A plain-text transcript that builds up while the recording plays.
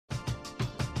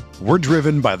We're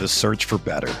driven by the search for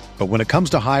better. But when it comes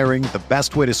to hiring, the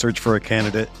best way to search for a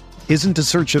candidate isn't to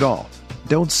search at all.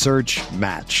 Don't search,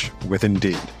 match with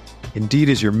Indeed. Indeed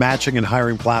is your matching and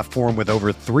hiring platform with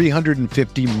over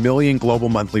 350 million global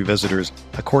monthly visitors,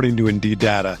 according to Indeed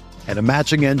data, and a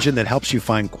matching engine that helps you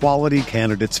find quality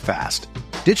candidates fast.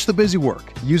 Ditch the busy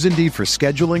work. Use Indeed for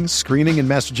scheduling, screening, and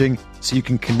messaging so you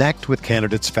can connect with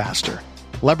candidates faster.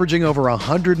 Leveraging over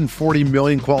 140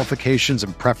 million qualifications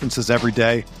and preferences every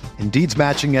day, Indeed's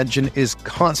matching engine is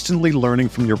constantly learning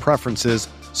from your preferences,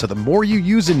 so the more you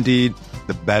use Indeed,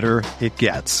 the better it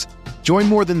gets. Join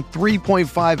more than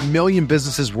 3.5 million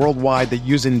businesses worldwide that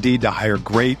use Indeed to hire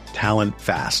great talent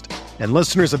fast. And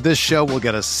listeners of this show will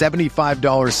get a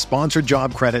 $75 sponsored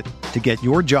job credit to get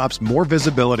your jobs more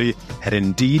visibility at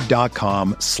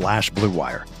Indeed.com/Blue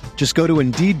Wire. Just go to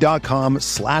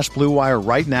Indeed.com/Blue Wire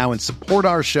right now and support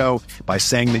our show by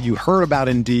saying that you heard about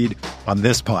Indeed on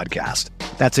this podcast.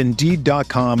 That's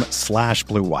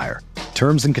Indeed.com/Blue Wire.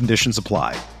 Terms and conditions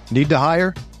apply. Need to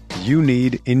hire? You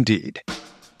need Indeed.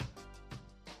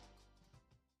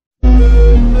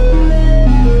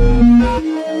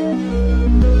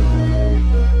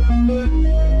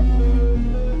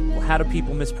 How do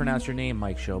people mispronounce your name,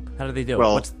 Mike Schopp? How do they do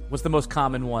it? What's the most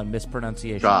common one,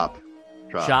 mispronunciation? Schopp.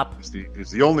 Schopp?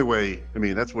 It's the only way. I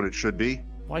mean, that's what it should be.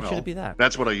 Why should it be that?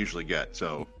 That's what I usually get.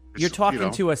 So you're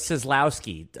talking to a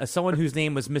Sislowski, someone whose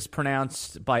name was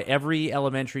mispronounced by every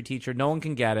elementary teacher. No one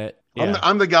can get it. Yeah.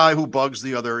 I'm the guy who bugs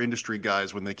the other industry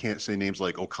guys when they can't say names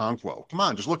like Okonkwo. Come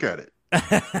on, just look at it.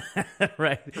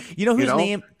 Right. You know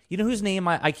whose name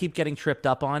I keep getting tripped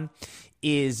up on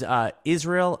is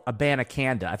Israel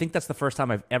Abanikanda. I think that's the first time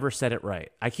I've ever said it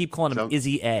right. I keep calling him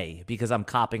Izzy A because I'm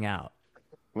copping out.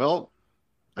 Well,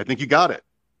 I think you got it.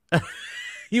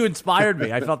 You inspired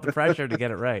me. I felt the pressure to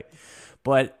get it right.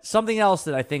 But something else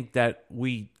that I think that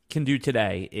we can do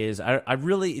today is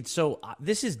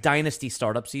this is Dynasty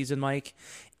startup season, Mike.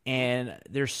 And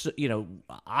there's,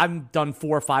 I've done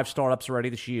 4 or 5 startups already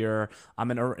this year.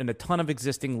 I'm in a ton of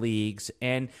existing leagues,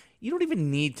 and you don't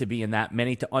even need to be in that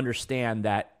many to understand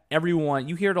that everyone,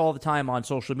 you hear it all the time on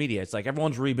social media. It's like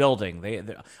everyone's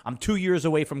rebuilding. I'm 2 years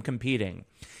away from competing.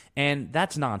 And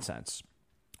that's nonsense.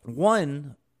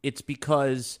 One, it's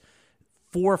because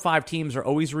 4 or 5 teams are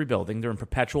always rebuilding. They're in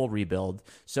perpetual rebuild.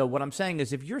 So what I'm saying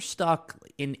is if you're stuck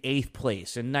in 8th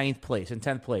place, in 9th place, in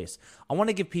 10th place, I want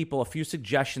to give people a few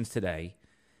suggestions today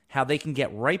how they can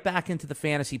get right back into the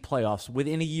fantasy playoffs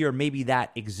within a year, maybe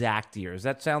that exact year. Does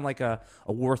that sound like a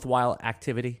worthwhile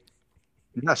activity?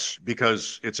 Yes,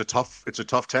 because it's a tough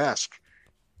task.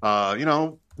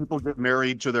 People get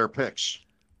married to their picks.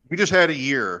 We just had a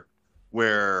year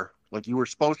where you were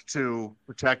supposed to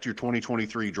protect your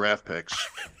 2023 draft picks.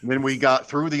 And then we got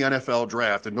through the NFL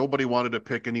draft and nobody wanted to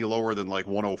pick any lower than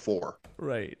 104.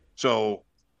 Right. So,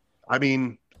 I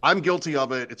mean, I'm guilty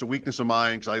of it. It's a weakness of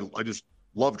mine because I just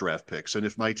love draft picks. And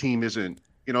if my team isn't,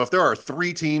 if there are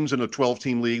 3 teams in a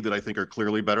 12-team league that I think are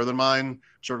clearly better than mine,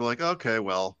 sort of okay,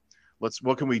 well,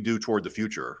 what can we do toward the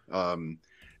future?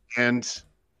 And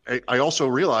I also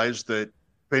realized that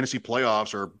fantasy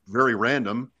playoffs are very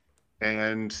random,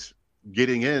 and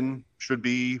getting in should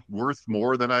be worth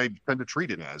more than I tend to treat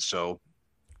it as. So,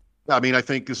 I mean, I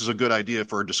think this is a good idea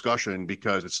for a discussion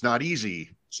because it's not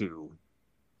easy to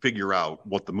figure out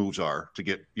what the moves are to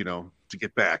get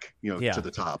back, to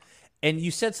the top. And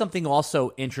you said something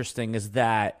also interesting is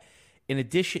that in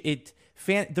addition,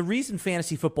 the reason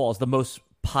fantasy football is the most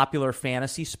popular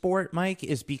fantasy sport, Mike,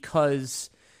 is because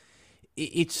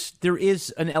there is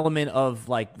an element of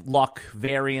luck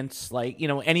variance,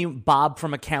 any Bob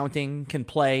from accounting can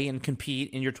play and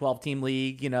compete in your 12-team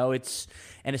league, and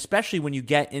especially when you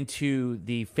get into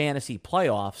the fantasy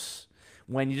playoffs,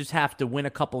 when you just have to win a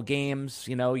couple games,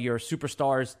 your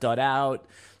superstars dud out,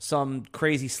 some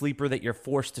crazy sleeper that you're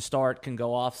forced to start can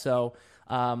go off. So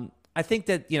I think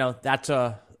that,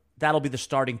 that'll be the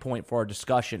starting point for our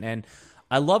discussion. And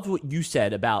I loved what you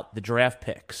said about the draft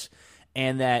picks.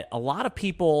 And that a lot of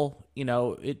people,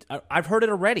 I've heard it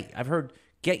already. I've heard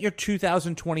get your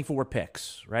 2024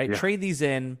 picks, right? Yeah. Trade these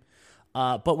in,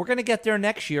 but we're going to get there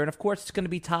next year. And, of course, it's going to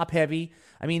be top-heavy.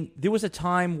 I mean, there was a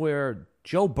time where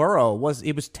Joe Burrow was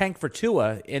tank for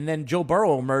Tua, and then Joe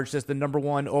Burrow emerged as the number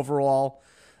 1 overall,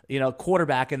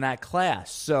 quarterback in that class.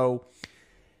 So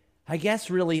I guess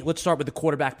really let's start with the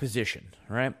quarterback position,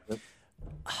 right? Yep.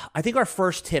 I think our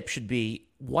first tip should be,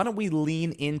 why don't we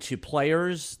lean into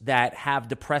players that have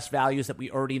depressed values that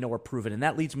we already know are proven? And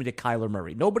that leads me to Kyler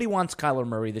Murray. Nobody wants Kyler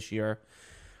Murray this year.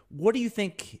 What do you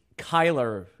think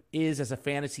Kyler is as a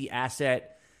fantasy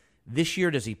asset this year?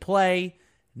 Does he play?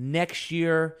 Next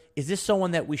year, is this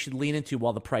someone that we should lean into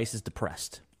while the price is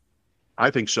depressed? I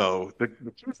think so. The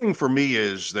key thing for me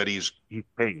is that he's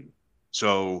paid.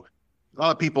 So a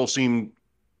lot of people seem,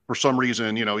 for some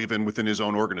reason, even within his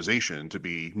own organization, to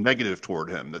be negative toward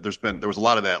him. That there was a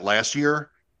lot of that last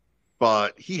year,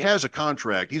 but he has a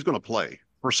contract. He's going to play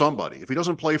for somebody. If he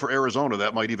doesn't play for Arizona,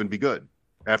 that might even be good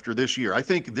after this year. I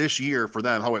think this year for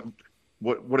them,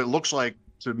 what it looks like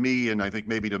to me, and I think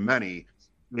maybe to many,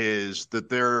 is that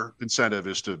their incentive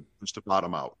is to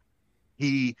bottom out.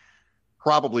 He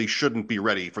probably shouldn't be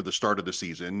ready for the start of the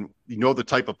season. You know the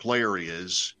type of player he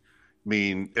is. I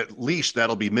mean, at least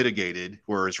that'll be mitigated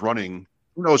where it's running.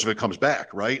 Who knows if it comes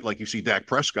back, right? Like you see Dak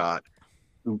Prescott,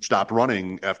 who stopped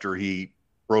running after he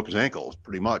broke his ankle,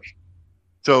 pretty much.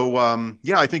 So,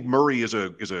 yeah, I think Murray is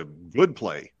a good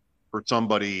play for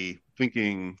somebody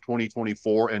thinking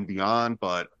 2024 and beyond,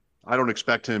 but I don't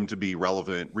expect him to be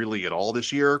relevant really at all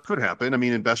this year. Could happen. I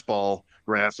mean, in best ball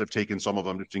drafts, I've taken some of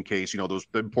them just in case, those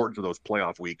the importance of those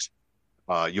playoff weeks.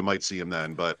 You might see him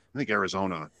then, but I think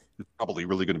Arizona is probably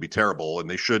really going to be terrible, and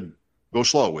they should go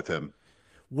slow with him.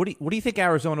 What do you think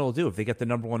Arizona will do if they get the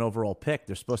number one overall pick?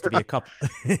 There's supposed to be a couple.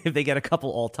 If they get a couple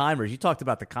all timers, you talked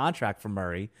about the contract for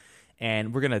Murray,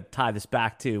 and we're going to tie this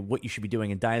back to what you should be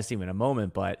doing in Dynasty in a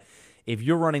moment. But if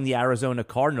you're running the Arizona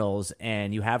Cardinals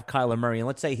and you have Kyler Murray, and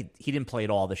let's say he didn't play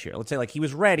at all this year. Let's say like he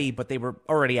was ready, but they were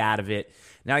already out of it.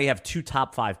 Now you have 2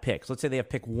 top 5 picks. Let's say they have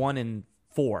pick 1 and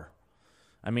 4.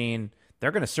 I mean,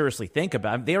 they're going to seriously think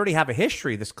about it. They already have a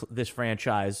history, this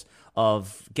franchise,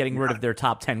 of getting rid of their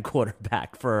top 10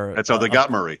 quarterback for. That's how they got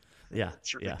Murray. Yeah,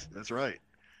 That's right. yeah. That's right.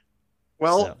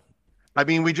 Well, So, I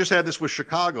mean, we just had this with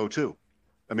Chicago too.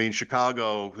 I mean,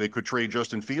 Chicago, they could trade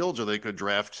Justin Fields or they could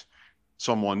draft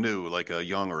someone new, like a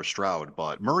Young or a Stroud.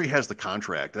 But Murray has the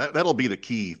contract. That'll be the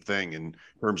key thing in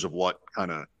terms of what kind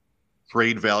of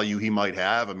trade value he might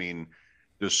have. I mean,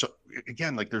 there's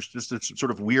again, like there's just this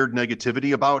sort of weird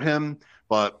negativity about him,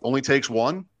 but only takes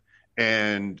one.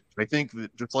 And I think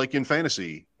that just like in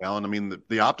fantasy, Alan, I mean,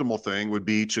 the optimal thing would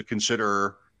be to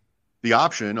consider the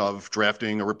option of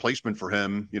drafting a replacement for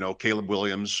him. Caleb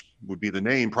Williams would be the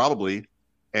name probably,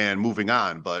 and moving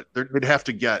on. But they'd have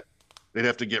to get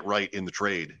right in the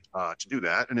trade to do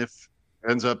that. And if it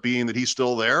ends up being that he's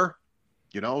still there,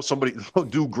 somebody will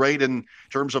do great in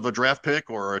terms of a draft pick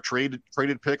or a traded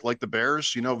pick like the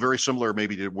Bears, very similar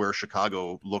maybe to where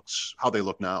Chicago looks, how they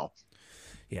look now.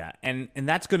 yeah, and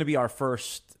that's going to be our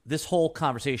first. This whole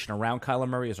conversation around Kyler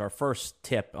Murray is our first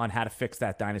tip on how to fix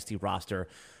that dynasty roster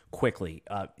quickly.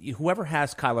 Whoever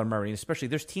has Kyler Murray, and especially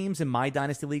there's teams in my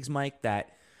dynasty leagues, Mike,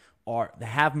 that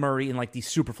have Murray in like these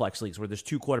super flex leagues where there's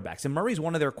 2 quarterbacks, and Murray's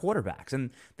one of their quarterbacks, and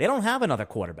they don't have another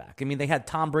quarterback. I mean, they had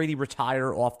Tom Brady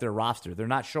retire off their roster. They're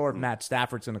not sure if Matt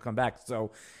Stafford's going to come back.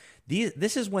 So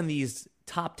this is when these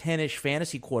top 10-ish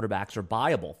fantasy quarterbacks are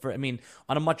viable.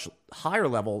 On a much higher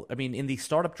level, in the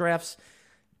startup drafts,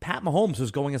 Pat Mahomes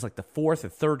was going as like the 4th or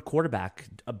 3rd quarterback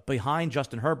behind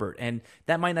Justin Herbert, and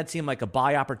that might not seem like a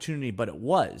buy opportunity, but it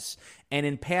was. And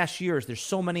in past years, there's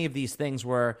so many of these things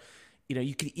where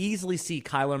you could easily see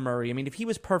Kyler Murray. I mean, if he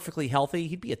was perfectly healthy,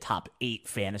 he'd be a top 8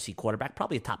 fantasy quarterback,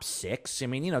 probably a top 6.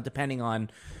 Depending on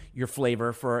your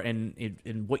flavor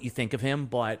and what you think of him.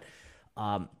 But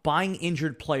buying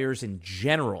injured players in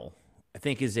general, I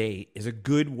think, is a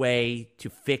good way to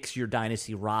fix your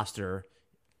dynasty roster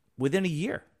within a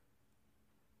year.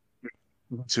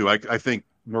 Too, I think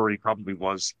Murray probably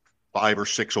was 5 or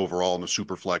 6 overall in the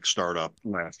Superflex startup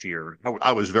last year.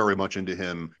 I was very much into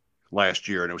him last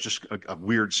year, and it was just a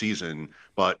weird season.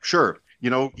 But sure,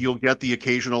 you'll get the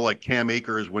occasional like Cam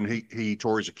Akers when he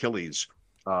tore his Achilles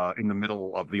in the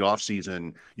middle of the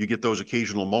offseason. You get those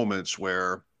occasional moments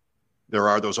where there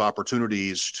are those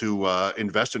opportunities to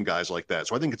invest in guys like that.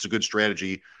 So I think it's a good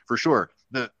strategy for sure.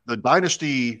 The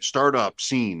dynasty startup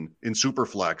scene in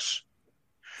Superflex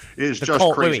is just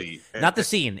cult, crazy. Wait. Not the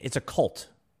scene; it's a cult.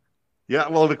 Yeah,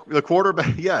 well, the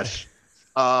quarterback, yes.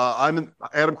 Adam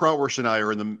Krautwurst and I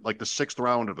are in the 6th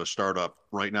round of a startup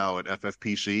right now at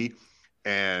FFPC,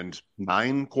 and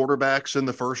 9 quarterbacks in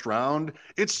the first round.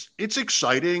 It's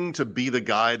exciting to be the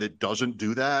guy that doesn't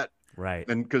do that, right?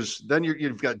 And because then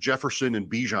you've got Jefferson and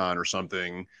Bijan or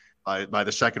something by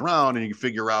the second round, and you can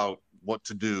figure out what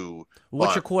to do.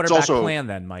 What's your quarterback plan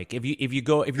then, Mike? If you're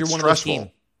one stressful. of those teams.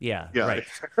 Yeah, right.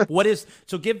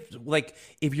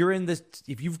 If you're in this,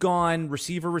 if you've gone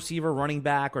receiver, running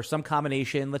back, or some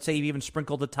combination, let's say you've even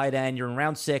sprinkled the tight end, you're in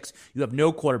round 6, you have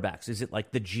no quarterbacks. Is it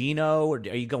like the Geno, or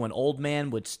are you going old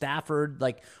man with Stafford?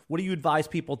 Like, what do you advise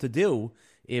people to do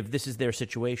if this is their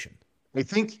situation? I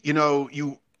think,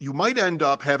 you might end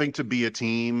up having to be a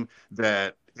team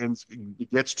that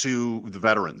gets to the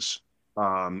veterans.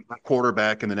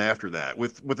 quarterback, and then after that,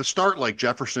 with a start like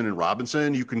Jefferson and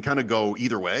Robinson, you can kind of go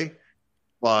either way.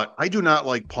 But I do not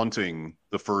like punting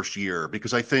the first year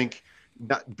because I think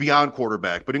not beyond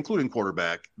quarterback, but including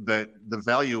quarterback, that the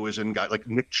value is in guys like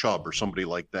Nick Chubb or somebody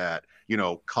like that.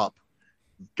 Cup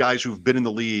guys who've been in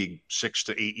the league 6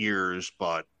 to 8 years,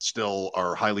 but still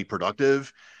are highly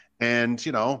productive. And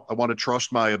I want to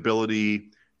trust my ability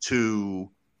to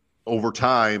over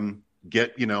time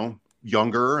get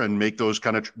younger and make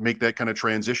that kind of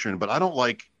transition. But I don't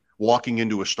like walking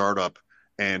into a startup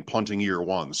and punting year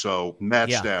one. So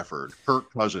Matt Stafford,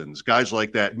 Kirk Cousins, guys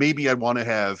like that. Maybe I'd want to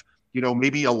have,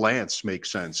 maybe a Lance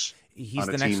makes sense. He's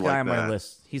the next guy on my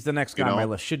list. He's the next guy on my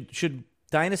list. Should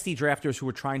dynasty drafters who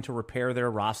are trying to repair their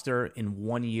roster in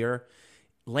 1 year,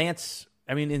 Lance,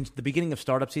 I mean, in the beginning of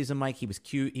startup season, Mike, he was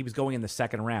going in the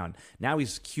second round. Now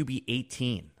he's QB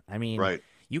 18. I mean, right.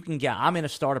 I'm in a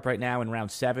startup right now in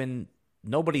round 7.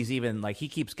 Nobody's even he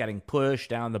keeps getting pushed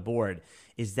down the board.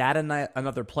 Is that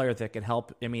another player that can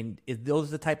help? I mean, is those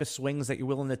the type of swings that you're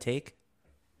willing to take?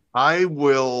 I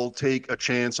will take a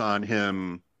chance on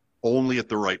him only at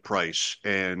the right price.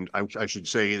 And I should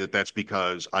say that's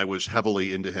because I was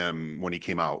heavily into him when he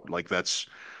came out.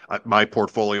 My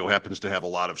portfolio happens to have a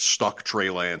lot of stuck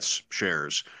Trey Lance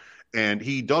shares. And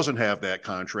he doesn't have that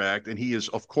contract. And he is,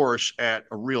 of course, at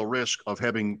a real risk of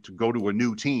having to go to a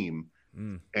new team.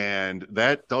 And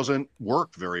that doesn't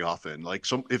work very often.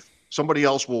 If somebody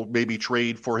else will maybe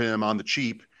trade for him on the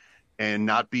cheap and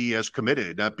not be as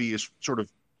committed, not be as sort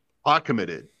of pot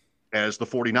committed as the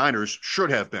 49ers should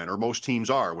have been, or most teams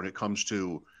are when it comes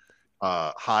to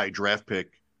high draft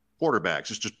pick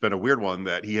quarterbacks. It's just been a weird one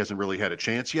that he hasn't really had a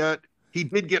chance yet. He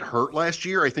did get hurt last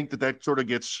year. I think that sort of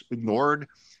gets ignored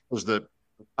because the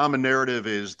common narrative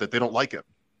is that they don't like him.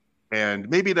 And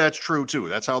maybe that's true too.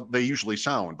 That's how they usually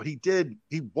sound. But he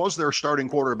was their starting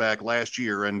quarterback last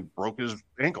year and broke his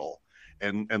ankle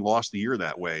and lost the year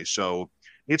that way. So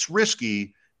it's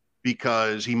risky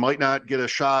because he might not get a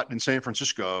shot in San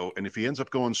Francisco. And if he ends up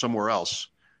going somewhere else,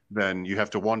 then you have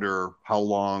to wonder how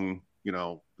long,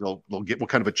 they'll get, what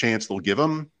kind of a chance they'll give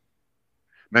him.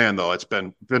 Man, though, it's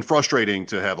been frustrating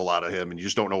to have a lot of him and you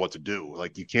just don't know what to do.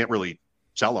 You can't really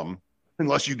sell him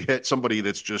unless you get somebody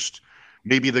that's just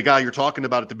maybe the guy you're talking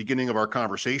about at the beginning of our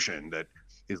conversation that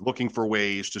is looking for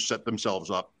ways to set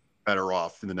themselves up better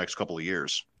off in the next couple of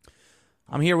years.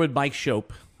 I'm here with Mike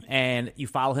Schopp, and you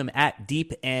follow him at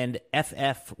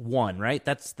DeepEndFF1, right?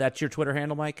 That's your Twitter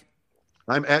handle, Mike?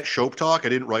 I'm at Schopp Talk. I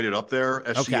didn't write it up there.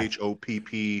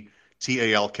 SCHOPPTALK.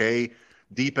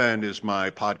 Deep End is my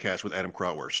podcast with Adam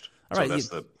Krautwurst. All right.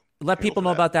 So let people know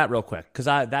about that real quick, because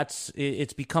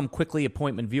it's become quickly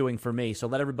appointment viewing for me. So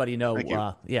let everybody know,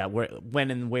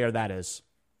 when and where that is.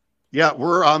 Yeah,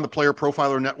 we're on the Player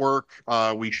Profiler Network.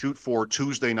 We shoot for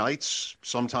Tuesday nights.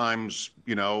 Sometimes,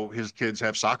 his kids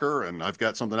have soccer and I've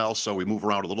got something else, so we move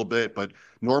around a little bit. But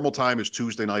normal time is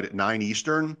Tuesday night at 9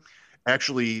 Eastern.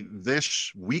 Actually,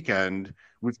 this weekend,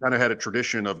 we've kind of had a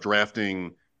tradition of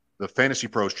drafting the Fantasy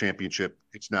Pros Championship,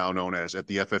 it's now known as, at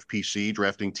the FFPC,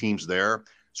 drafting teams there.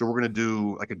 So we're going to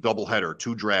do a doubleheader,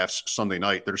 2 drafts Sunday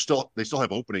night. They still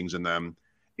have openings in them,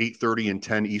 8:30 and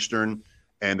 10 Eastern,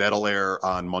 and that'll air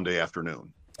on Monday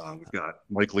afternoon. We've got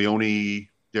Mike Leone,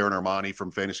 Darren Armani from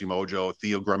Fantasy Mojo,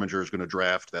 Theo Greminger is going to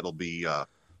draft. That'll be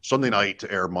Sunday night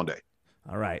to air Monday.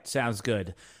 All right, sounds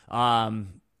good.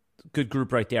 Good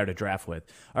group right there to draft with.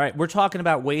 All right, we're talking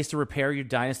about ways to repair your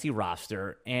dynasty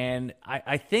roster, and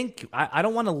I think I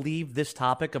don't want to leave this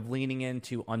topic of leaning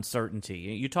into uncertainty.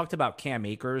 You talked about Cam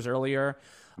Akers earlier.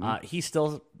 He's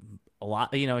still a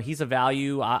lot, he's a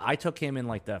value. I took him in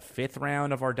the 5th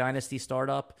round of our dynasty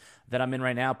startup that I'm in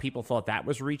right now. People thought that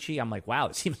was reachy. I'm like, wow,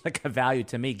 it seems like a value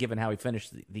to me given how he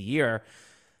finished the year.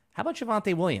 How about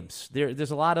Javonte Williams?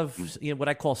 There's a lot of what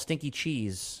I call stinky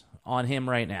cheese on him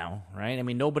right now, right? I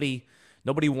mean, nobody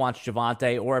wants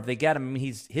Javonte, or if they get him,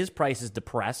 his price is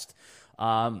depressed.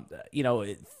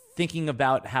 Thinking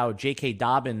about how J.K.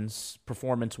 Dobbins'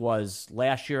 performance was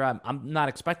last year, I'm not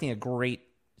expecting a great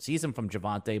season from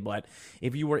Javonte, but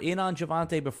if you were in on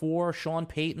Javonte before, Sean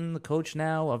Payton, the coach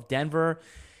now of Denver,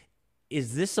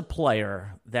 is this a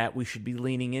player that we should be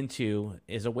leaning into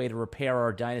as a way to repair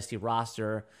our dynasty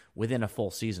roster within a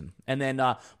full season? And then,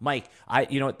 Mike,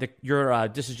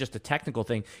 this is just a technical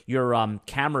thing. Your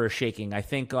camera is shaking. I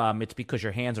think it's because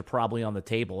your hands are probably on the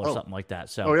table or something like that.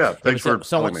 So, thanks for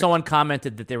someone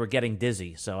commented that they were getting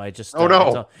dizzy. So I just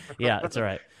no. It's all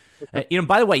right.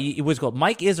 By the way, it was cool.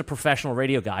 Mike is a professional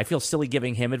radio guy. I feel silly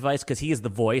giving him advice because he is the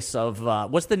voice of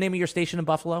what's the name of your station in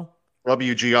Buffalo?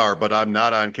 WGR, but I'm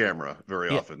not on camera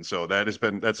very Yeah. often. So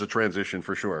that's a transition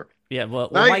for sure. Yeah, well,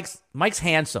 I, Mike's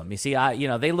handsome. You see,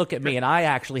 they look at me, and I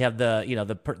actually have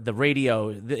the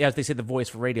radio, as they say, the voice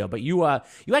for radio. But you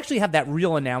actually have that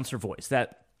real announcer voice.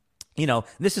 That,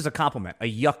 this is a compliment, a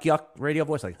yuck radio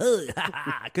voice, like,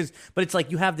 but it's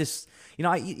like you have this.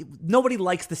 Nobody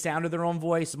likes the sound of their own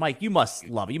voice. Mike, you must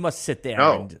love it. You must sit there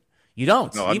no, and you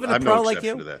don't. no, Even I'm a pro no like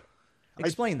exception you. to that.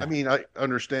 Explain that. I mean, I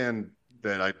understand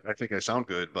that I think I sound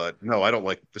good, but no, I don't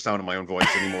like the sound of my own voice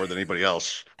any more than anybody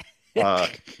else. So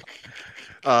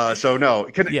no,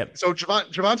 so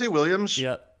Javonte Williams,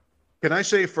 Yeah, can I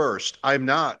say first, I've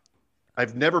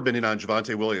never been in on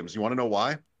Javonte Williams. You want to know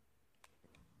why?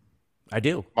 I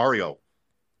do. Mario.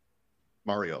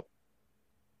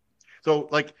 So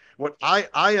like what I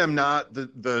am not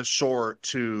the sort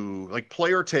to like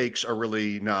player takes are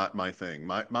really not my thing.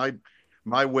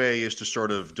 My way is to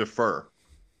sort of defer,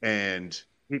 and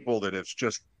people that have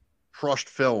just crushed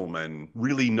film and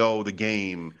really know the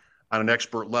game on an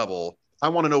expert level, I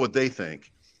want to know what they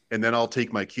think, and then I'll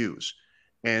take my cues.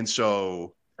 And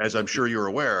so, as I'm sure you're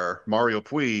aware, Mario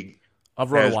Puig Of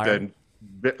has RotoWire. been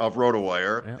of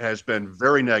RotoWire has been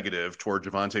very negative toward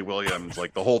Javonte Williams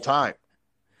like the whole time.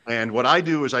 And what I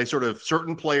do is I sort of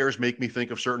certain players make me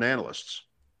think of certain analysts.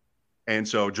 And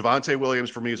so Javonte Williams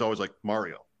for me is always like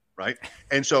Mario, right?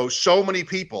 And so many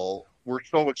people were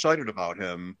so excited about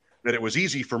him that it was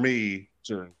easy for me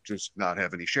to just not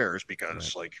have any shares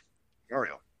because like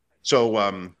Mario.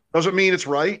 So doesn't mean it's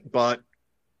right, but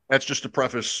that's just to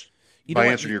preface my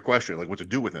answer to your question, like what to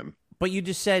do with him. But you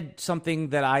just said something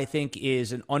that I think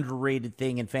is an underrated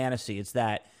thing in fantasy. It's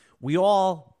that we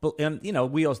all,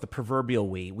 we as the proverbial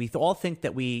we all think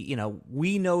that we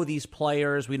know these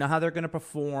players, we know how they're going to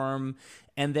perform,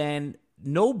 and then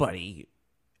nobody,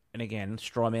 and again,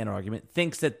 straw man argument,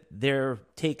 thinks that their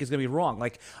take is going to be wrong.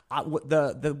 Like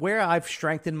the where I've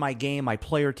strengthened my game, my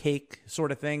player take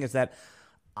sort of thing, is that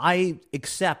I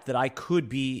accept that I could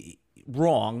be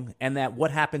wrong, and that what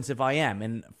happens if I am.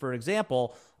 And for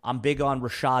example, I'm big on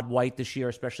Rashad White this year,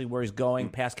 especially where he's going,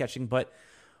 pass catching. But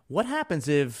what happens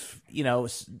if,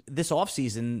 this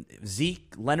offseason,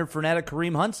 Zeke, Leonard Fournette,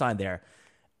 Kareem Hunt signed there?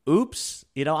 Oops,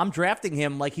 I'm drafting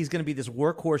him like he's going to be this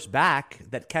workhorse back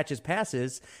that catches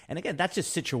passes. And again, that's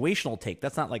just situational take.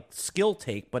 That's not like skill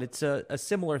take, but it's a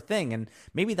similar thing. And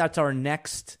maybe that's our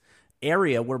next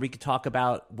area where we could talk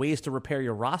about ways to repair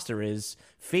your roster is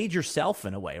fade yourself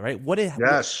in a way, right?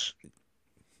 Yes.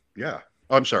 Yeah.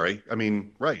 I'm sorry. I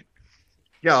mean, right.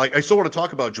 Yeah, I still want to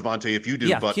talk about Javonte if you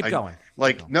do, but keep going.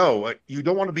 No, you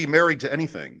don't want to be married to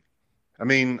anything. I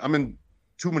mean, I'm in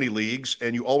too many leagues,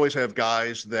 and you always have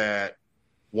guys that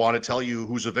want to tell you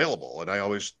who's available, and I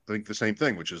always think the same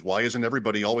thing, which is why isn't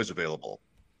everybody always available?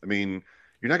 I mean,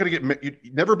 you're not going to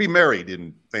you never be married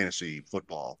in fantasy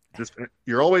football. Just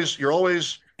you're always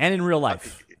and in real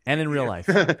life,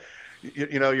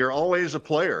 you're always a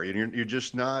player, and you're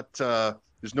just not.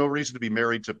 There's no reason to be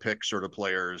married to pick sort of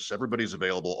players. Everybody's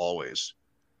available always.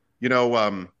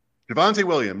 Javonte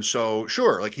Williams. So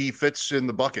sure, like he fits in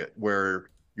the bucket where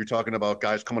you're talking about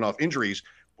guys coming off injuries.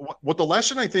 What the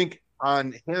lesson I think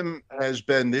on him has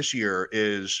been this year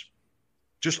is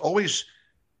just always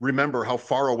remember how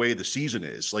far away the season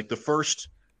is. Like the first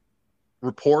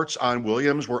reports on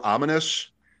Williams were ominous.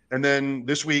 And then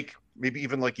this week, maybe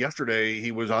even like yesterday,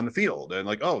 he was on the field and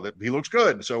like, oh, he looks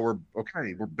good. So we're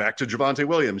back to Javonte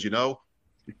Williams,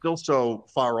 He's still so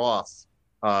far off.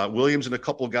 Williams and a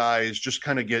couple guys just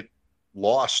kind of get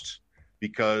lost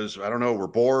because, I don't know, we're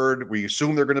bored. We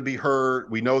assume they're going to be hurt.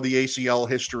 We know the ACL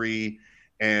history,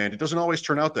 and it doesn't always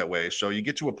turn out that way. So you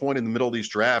get to a point in the middle of these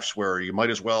drafts where you might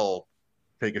as well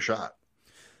take a shot.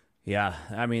 Yeah,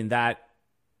 I mean,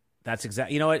 that's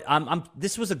exactly. You know what?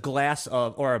 This was a glass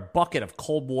of or a bucket of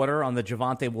cold water on the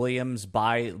Javonte Williams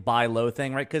buy low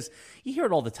thing, right? Because you hear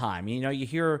it all the time. You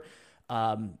hear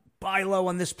buy low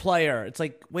on this player. It's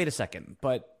like, wait a second,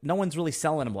 but no one's really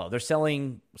selling him low. They're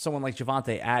selling someone like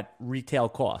Javonte at retail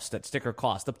cost, at sticker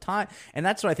cost. The time, and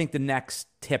that's what I think the next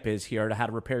tip is here to how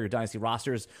to repair your dynasty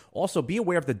rosters. Also, be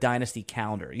aware of the dynasty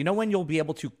calendar. You know when you'll be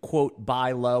able to quote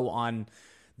buy low on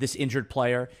this injured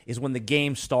player is when the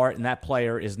games start and that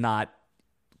player is not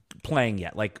playing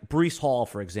yet. Like Breece Hall,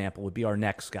 for example, would be our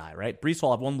next guy, right? Breece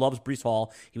Hall, everyone loves Breece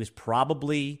Hall. He was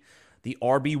probably the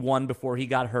RB1 before he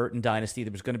got hurt in Dynasty.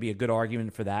 There was going to be a good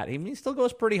argument for that. I mean, he still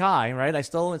goes pretty high, right? I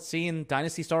still see in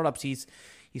Dynasty startups, he's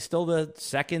still the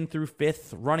second through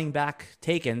fifth running back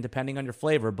taken, depending on your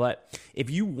flavor. But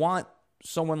if you want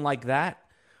someone like that,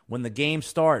 when the games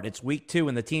start, it's week 2,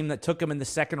 and the team that took him in the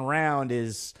second round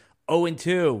is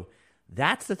 0-2,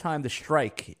 that's the time to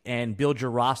strike and build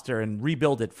your roster and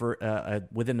rebuild it for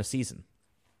within the season.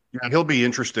 Yeah, he'll be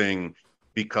interesting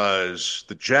because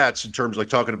the Jets, in terms of like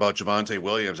talking about Javonte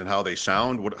Williams and how they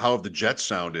sound, how have the Jets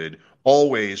sounded?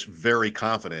 Always very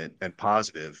confident and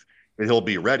positive that he'll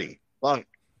be ready. But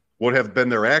what have been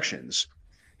their actions?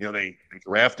 They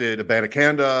drafted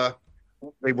Abanikanda.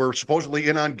 They were supposedly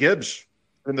in on Gibbs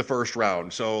in the first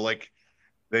round. So,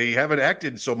 they haven't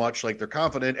acted so much like they're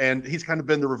confident. And he's kind of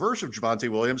been the reverse of Javonte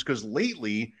Williams because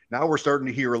lately, now we're starting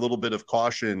to hear a little bit of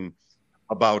caution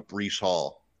about Breece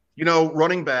Hall.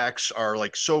 Running backs are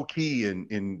so key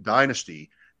in Dynasty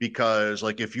because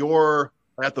if you're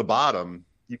at the bottom,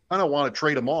 you kind of want to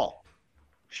trade them all.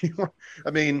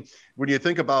 I mean, when you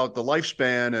think about the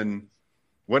lifespan and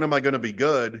when am I going to be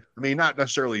good? I mean, not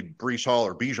necessarily Breece Hall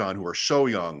or Bijan, who are so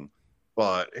young,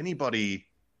 but anybody.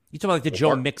 You talk about the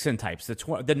Joe Mixon types, the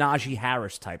Najee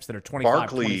Harris types that are 25,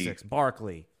 26.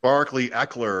 Barkley,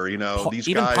 Eckler, these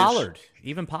even guys.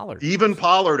 Even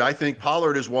Pollard. I think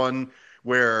Pollard is one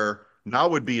where now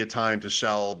would be a time to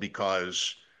sell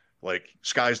because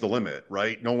sky's the limit,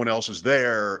 right? No one else is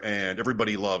there and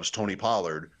everybody loves Tony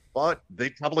Pollard, but they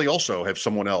probably also have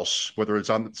someone else, whether it's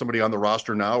somebody on the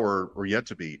roster now or yet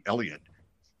to be, Elliott,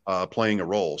 playing a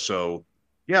role. So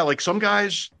yeah, some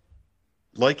guys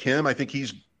like him, I think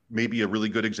he's maybe a really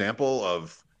good example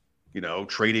of,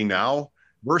 trading now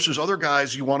versus other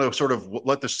guys. You want to sort of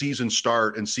let the season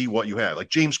start and see what you have. Like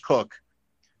James Cook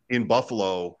in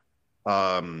Buffalo,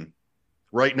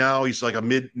 right now he's like a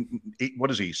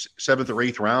what is he, 7th or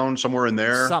 8th round, somewhere in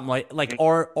there, something like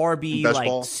RB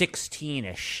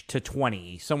 16ish to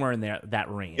 20, somewhere in there, that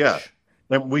range. Yeah,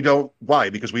 and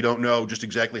because we don't know just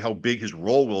exactly how big his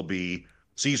role will be.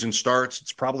 Season starts,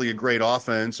 it's probably a great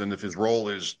offense, and if his role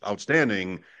is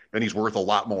outstanding, then he's worth a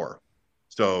lot more.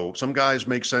 So some guys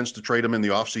make sense to trade him in the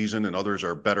offseason, and others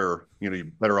are better, you're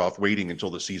better off waiting until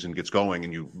the season gets going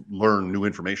and you learn new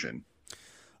information.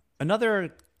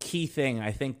 Another key thing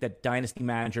I think that dynasty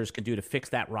managers can do to fix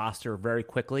that roster very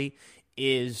quickly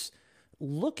is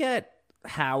look at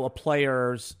how a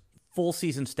player's full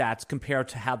season stats compare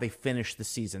to how they finish the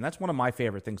season. That's one of my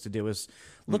favorite things to do is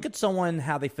look at someone,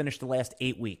 how they finished the last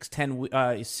 8 weeks,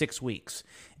 6 weeks.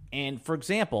 And for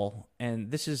example,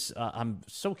 and this is, I'm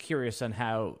so curious on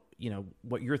how,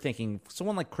 what you're thinking,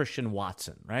 someone like Christian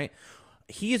Watson, right?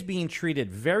 He is being treated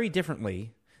very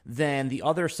differently than the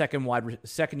other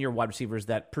second-year wide receivers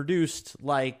that produced,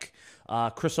 like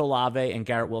Chris Olave and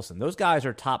Garrett Wilson. Those guys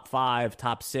are top 5,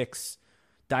 top 6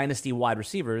 dynasty wide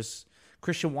receivers.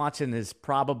 Christian Watson is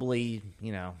probably,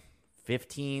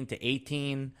 15 to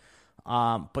 18.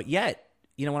 But yet,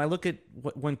 when I look at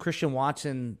when Christian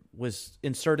Watson was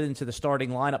inserted into the starting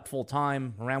lineup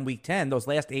full-time around week 10, those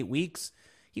last 8 weeks,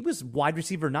 he was wide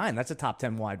receiver 9. That's a top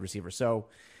 10 wide receiver. So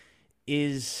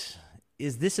is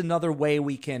this another way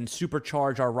we can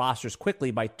supercharge our rosters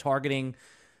quickly by targeting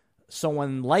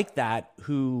someone like that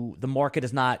who the market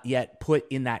has not yet put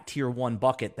in that tier 1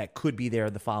 bucket that could be there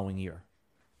the following year?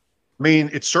 I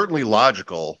mean, it's certainly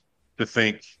logical to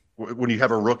think when you have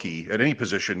a rookie at any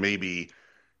position, maybe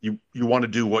you want to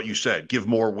do what you said, give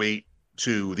more weight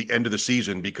to the end of the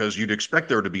season because you'd expect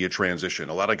there to be a transition.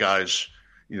 A lot of guys,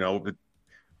 the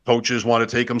coaches want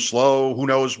to take them slow. Who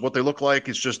knows what they look like?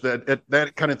 It's just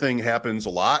that kind of thing happens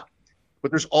a lot. But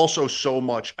there's also so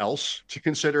much else to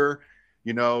consider.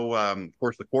 Of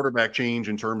course, the quarterback change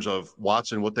in terms of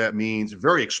Watson, what that means.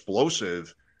 Very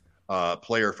explosive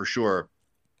player for sure.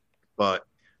 But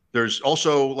there's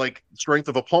also strength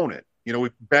of opponent.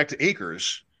 Back to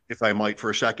Akers, if I might, for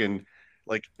a second.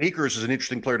 Akers is an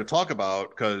interesting player to talk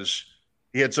about because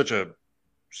he had such a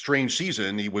strange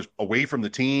season. He was away from the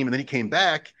team and then he came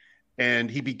back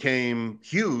and he became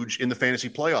huge in the fantasy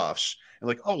playoffs.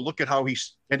 And look at how he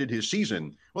ended his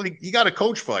season. Well, he got a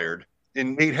coach fired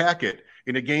in Nate Hackett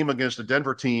in a game against a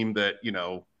Denver team that,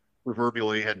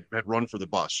 proverbially had run for the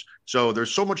bus. So there's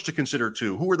so much to consider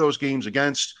too. Who are those games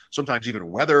against? Sometimes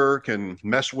even weather can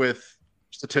mess with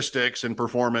statistics and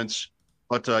performance.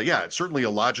 But it's certainly a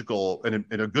logical and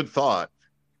a good thought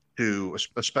to,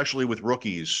 especially with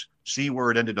rookies, see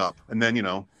where it ended up. And then,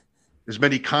 as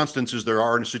many constants as there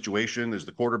are in a situation, is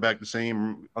the quarterback the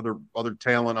same, other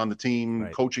talent on the team,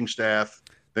 right, coaching staff,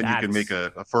 then you can make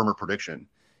a firmer prediction.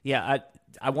 Yeah,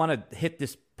 I want to hit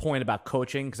this point about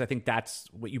coaching because I think that's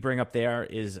what you bring up there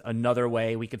is another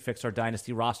way we could fix our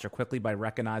dynasty roster quickly by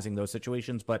recognizing those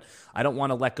situations. But I don't want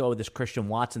to let go of this Christian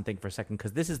Watson thing for a second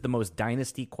because this is the most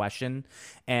dynasty question.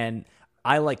 And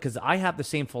because I have the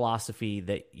same philosophy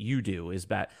that you do is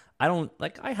that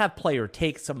I have player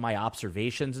take some of my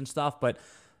observations and stuff, but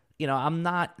I'm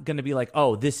not going to be like,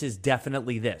 oh, this is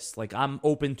definitely this. Like, I'm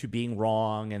open to being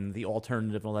wrong and the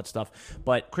alternative and all that stuff.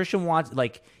 But Christian Watson,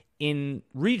 like in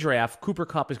redraft, Cooper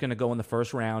Kupp is going to go in the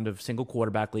first round of single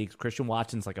quarterback leagues. Christian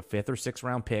Watson's like a 5th or 6th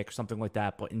round pick or something like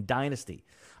that. But in Dynasty,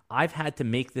 I've had to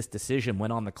make this decision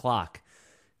when on the clock,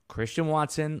 Christian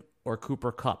Watson or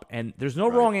Cooper Kupp. And there's no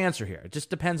wrong answer here. It just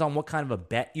depends on what kind of a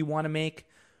bet you want to make.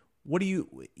 What do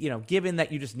you given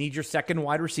that you just need your second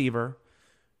wide receiver,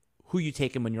 who you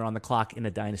taking when you're on the clock in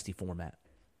a Dynasty format?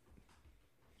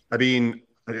 I mean,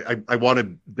 I want to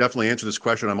definitely answer this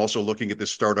question. I'm also looking at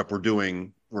this startup we're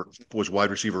doing where it was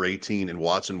wide receiver 18 and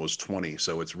Watson was 20.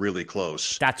 So it's really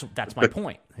close. That's my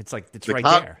point. It's like, it's right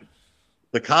there.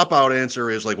 The cop-out answer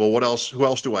is like, well, who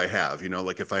else do I have?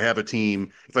 Like if I have a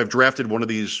team, if I've drafted one of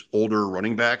these older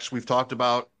running backs we've talked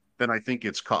about, then I think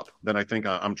it's Kupp. Then I think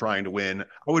I'm trying to win.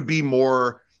 I would be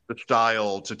more the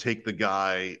style to take the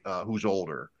guy who's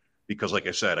older because, like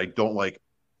I said, I don't like,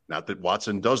 not that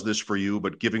Watson does this for you,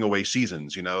 but giving away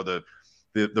seasons. The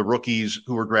rookies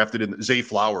who were drafted in Zay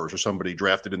Flowers or somebody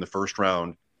drafted in the first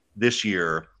round this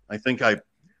year. I think I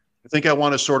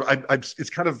want to sort of. It's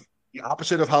kind of the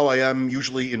opposite of how I am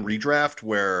usually in redraft,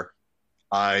 where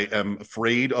I am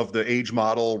afraid of the age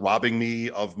model robbing me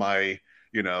of my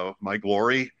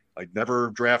glory. I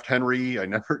never draft Henry. I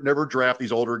never draft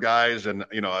these older guys, and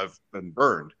I've been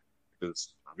burned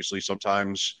because obviously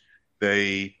sometimes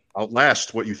they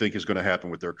outlast what you think is going to happen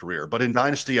with their career. But in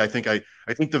Dynasty, I think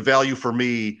the value for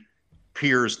me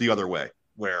peers the other way,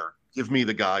 where give me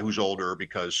the guy who's older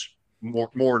because more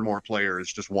and more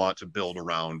players just want to build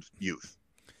around youth.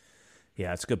 Yeah,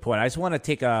 that's a good point. I just want to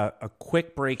take a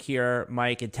quick break here,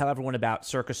 Mike, and tell everyone about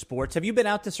Circa Sports. Have you been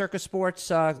out to Circa Sports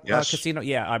yes. Casino?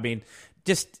 Yeah, I mean,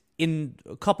 just in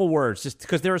a couple words, just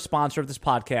because they're a sponsor of this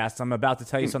podcast, I'm about to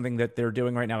tell you something that they're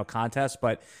doing right now, a contest,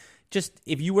 but just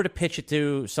if you were to pitch it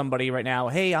to somebody right now,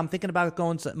 hey, I'm thinking about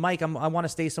going, Mike, I want to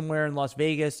stay somewhere in Las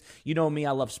Vegas. You know me,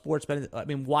 I love sports, but I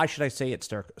mean, why should I say it's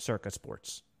Circa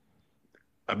Sports?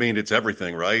 I mean, it's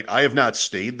everything, right? I have not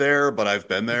stayed there, but I've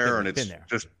been there, and it's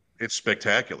just, it's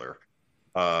spectacular.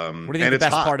 What do you think the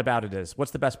best part about it is?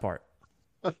 What's the best part?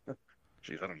 Jeez,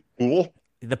 I don't know. Pool?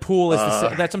 The pool is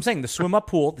that's what I'm saying. The swim up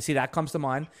pool. See, that comes to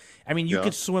mind. I mean, you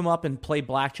could swim up and play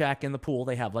blackjack in the pool.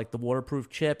 They have like the waterproof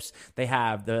chips. They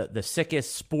have the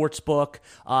sickest sports book.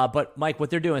 But Mike, what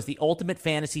they're doing is the ultimate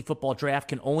fantasy football draft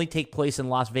can only take place in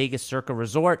Las Vegas Circa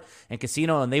Resort and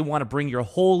Casino, and they want to bring your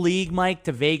whole league, Mike,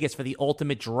 to Vegas for the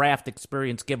ultimate draft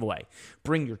experience giveaway.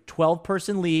 Bring your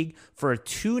 12-person league for a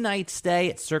 2-night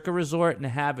stay at Circa Resort and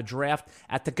have a draft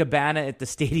at the cabana at the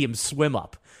stadium swim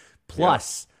up.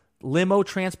 Plus, limo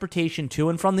transportation to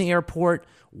and from the airport,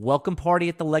 welcome party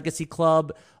at the Legacy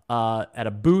Club, at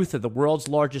a booth at the world's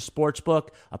largest sports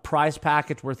book, a prize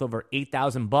package worth over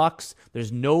 $8,000.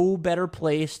 There's no better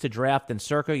place to draft than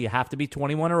Circa. You have to be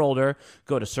 21 or older.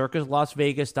 Go to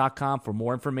circaslasvegas.com for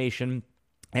more information.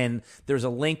 And there's a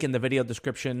link in the video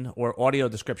description or audio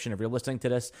description if you're listening to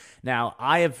this. Now,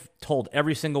 I have told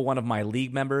every single one of my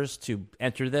league members to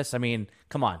enter this. I mean,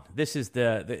 come on. This is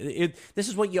this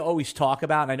is what you always talk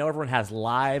about. And I know everyone has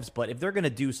lives, but if they're going to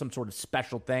do some sort of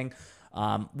special thing,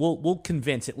 we'll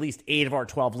convince at least 8 of our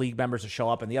 12 league members to show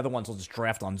up, and the other ones will just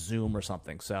draft on Zoom or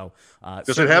something. So,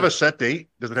 does it have a set date?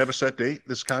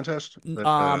 This contest?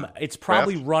 It's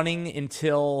probably running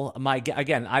until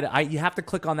you have to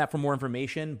click on that for more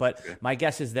information, but my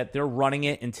guess is that they're running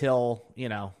it until,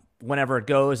 whenever it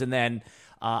goes. And then,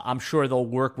 I'm sure they'll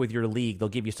work with your league. They'll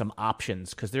give you some options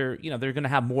because they're going to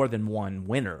have more than one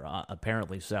winner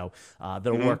apparently. So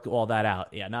they'll work all that out.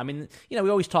 Yeah. No, I mean, we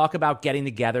always talk about getting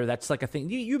together. That's like a thing.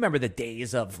 You remember the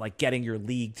days of like getting your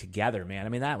league together, man. I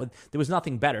mean, there was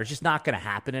nothing better. It's just not going to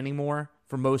happen anymore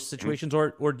for most situations.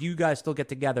 Or do you guys still get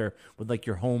together with like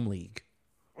your home league?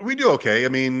 We do okay. I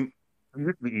mean, it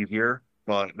used to be easier,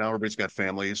 but now everybody's got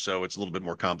families, so it's a little bit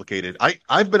more complicated.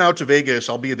 I've been out to Vegas.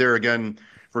 I'll be there again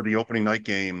for the opening night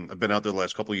game. I've been out there the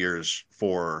last couple of years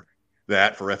for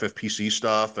that, for FFPC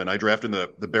stuff. And I drafted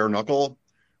the bare knuckle,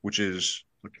 which is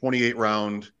a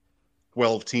 28-round,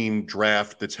 12-team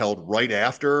draft that's held right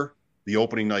after the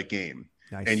opening night game.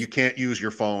 Nice. And you can't use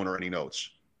your phone or any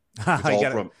notes.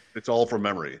 It's all from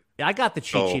memory. Yeah, I got the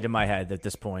cheat sheet in my head at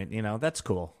this point. That's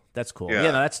cool. That's cool. Yeah,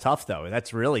 no, that's tough though.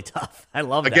 That's really tough. I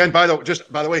love that. Again, by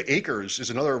the way, Akers is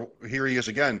another. Here he is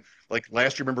again. Like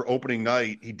last year, remember opening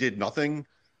night, he did nothing,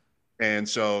 and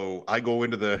so I go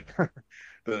into the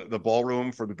the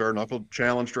ballroom for the bare knuckle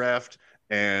challenge draft,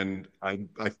 and I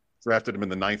drafted him in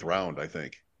the 9th round. I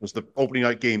think it was the opening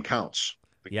night game counts.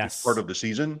 Yes, part of the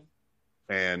season,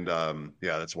 and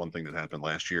that's one thing that happened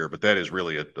last year. But that is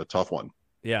really a tough one.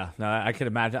 Yeah, no, I could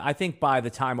imagine. I think by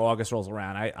the time August rolls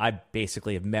around, I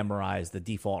basically have memorized the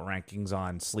default rankings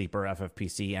on Sleeper,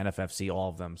 FFPC, NFFC, all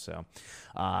of them. So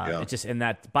Yeah. it's just in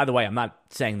that. By the way, I'm not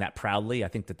saying that proudly. I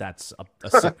think that that's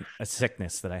a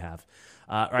sickness that I have.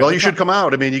 All right, Well, you should come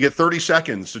out. I mean, you get 30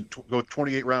 seconds to go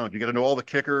 28 rounds. You got to know all the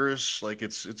kickers. Like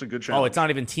it's a good challenge. Oh, it's not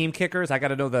even team kickers. I got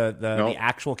to know the No.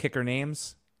 actual kicker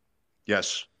names.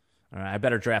 Yes. All right, I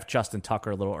better draft Justin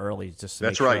Tucker a little early just to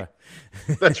That's make right.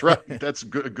 Sure. That's right. That's a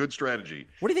good strategy.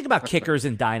 What do you think about kickers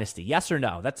in Dynasty? Yes or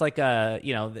no? That's like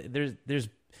there's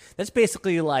that's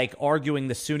basically like arguing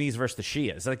the Sunnis versus the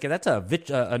Shias. Like that's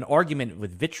an argument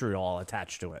with vitriol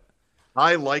attached to it.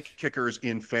 I like kickers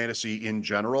in fantasy in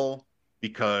general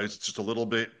because it's just a little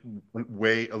bit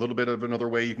of another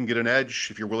way you can get an edge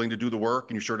if you're willing to do the work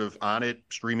and you're sort of on it.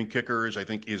 Streaming kickers, I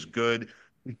think, is good.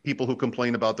 People who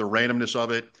complain about the randomness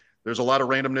of it, there's a lot of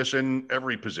randomness in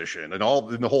every position and all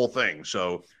in the whole thing.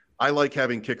 So I like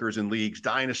having kickers in leagues.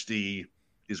 Dynasty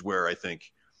is where I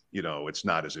think, it's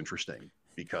not as interesting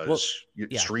because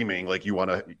streaming, like you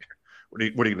want to, what are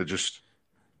you going to just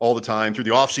all the time through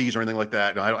the off season or anything like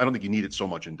that? No, I don't think you need it so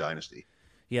much in Dynasty.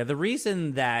 Yeah, the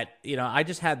reason that, I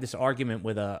just had this argument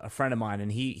with a friend of mine,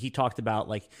 and he talked about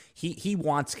like he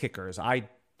wants kickers. I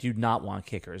do not want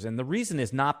kickers. And the reason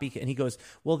is not because, and he goes,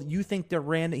 well, you think they're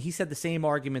random. He said the same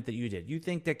argument that you did. You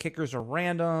think that kickers are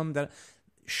random.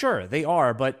 Sure, they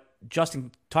are, but Justin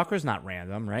Tucker's not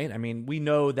random, right? I mean, we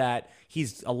know that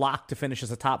he's a lock to finish as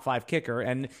a top 5 kicker.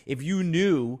 And if you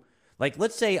knew, like,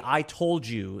 let's say I told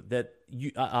you that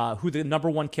who the number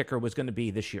 1 kicker was going to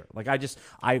be this year. Like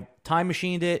I time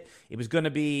machined it. It was going to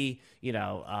be,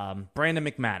 Brandon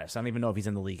McManus. I don't even know if he's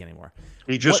in the league anymore.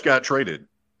 He just got traded.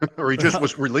 Or he just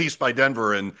was released by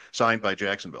Denver and signed by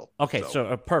Jacksonville. Okay,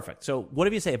 so perfect. So what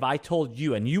if you say if I told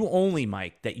you, and you only,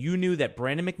 Mike, that you knew that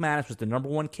Brandon McManus was the number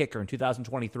 1 kicker in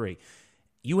 2023,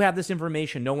 you have this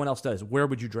information, no one else does. Where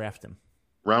would you draft him?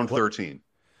 Round 13.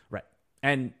 Right.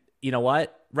 And you know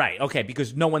what? Right. Okay,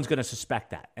 because no one's going to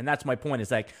suspect that. And that's my point is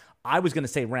like I was going to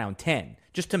say round 10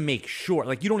 just to make sure.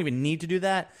 Like you don't even need to do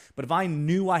that. But if I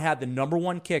knew I had the number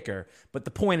 1 kicker, but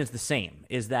the point is the same,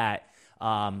 is that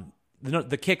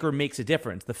the kicker makes a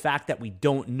difference. The fact that we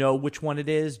don't know which one it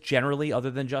is, generally,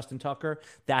 other than Justin Tucker,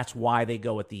 that's why they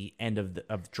go at the end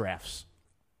of drafts.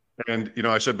 And,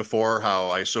 I said before how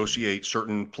I associate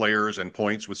certain players and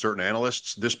points with certain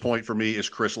analysts. This point for me is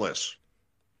Chris Liss.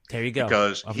 There you go.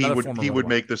 Because he would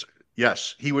make this.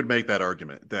 Yes, he would make that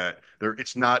argument that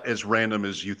it's not as random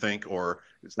as you think, or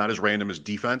it's not as random as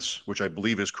defense, which I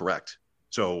believe is correct.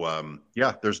 So,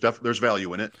 there's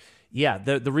value in it. Yeah,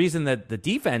 the reason that the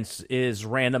defense is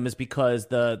random is because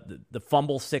the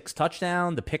fumble 6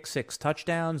 touchdown, the pick 6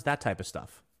 touchdowns, that type of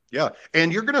stuff. Yeah,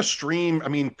 and you're going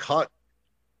to cut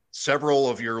several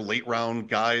of your late round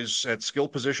guys at skill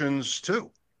positions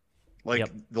too. Like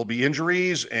there'll be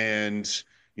injuries and,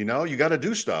 you got to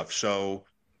do stuff. So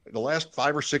the last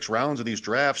 5 or 6 rounds of these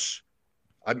drafts,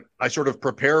 I sort of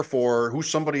prepare for who's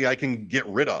somebody I can get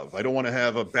rid of. I don't want to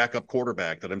have a backup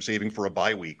quarterback that I'm saving for a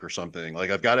bye week or something. Like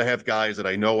I've got to have guys that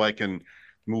I know I can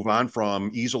move on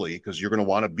from easily because you're going to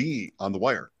want to be on the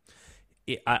wire.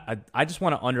 I just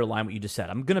want to underline what you just said.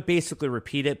 I'm going to basically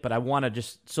repeat it, but I want to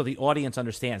just so the audience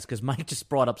understands because Mike just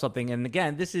brought up something. And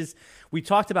again, we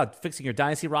talked about fixing your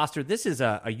dynasty roster. This is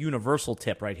a universal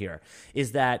tip right here,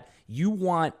 is that you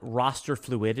want roster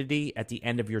fluidity at the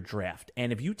end of your draft.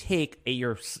 And if you take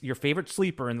your favorite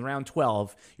sleeper in round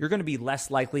 12, you're going to be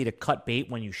less likely to cut bait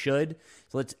when you should.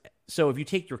 So if you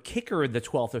take your kicker in the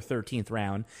 12th or 13th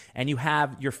round and you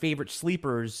have your favorite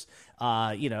sleepers,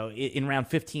 in round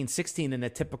 15, 16 in a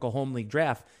typical home league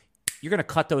draft, you're going to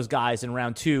cut those guys in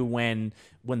round 2 when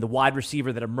the wide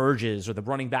receiver that emerges or the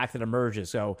running back that emerges.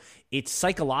 So it's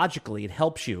psychologically, it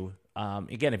helps you.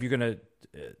 Again, if you're going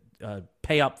to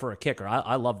pay up for a kicker,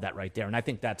 I love that right there. And I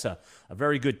think that's a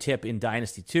very good tip in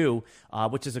Dynasty too,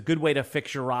 which is a good way to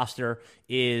fix your roster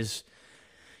is –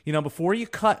 before you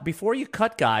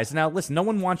cut guys. Now, listen, no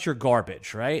one wants your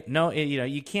garbage, right? No,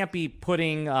 you can't be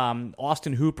putting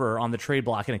Austin Hooper on the trade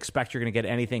block and expect you're going to get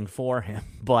anything for him.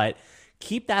 But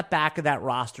keep that back of that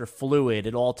roster fluid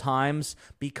at all times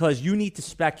because you need to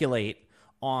speculate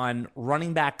on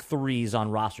running back 3s on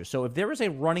rosters. So if there is a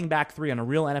running back 3 on a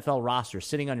real NFL roster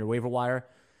sitting on your waiver wire,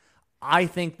 I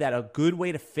think that a good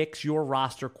way to fix your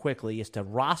roster quickly is to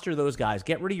roster those guys,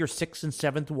 get rid of your 6th and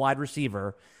 7th wide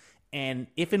receiver. And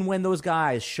if and when those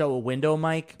guys show a window,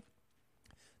 Mike,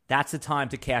 that's the time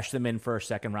to cash them in for a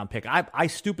 2nd-round pick. I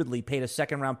stupidly paid a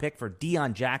 2nd-round pick for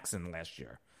Deion Jackson last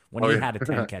year when he had a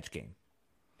 10-catch game.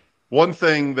 One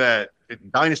thing that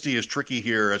Dynasty is tricky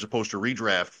here as opposed to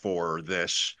redraft for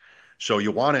this. So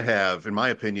you want to have, in my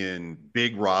opinion,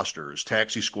 big rosters,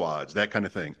 taxi squads, that kind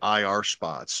of thing, IR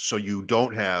spots. So you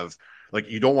don't have like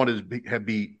you don't want to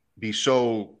be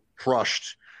so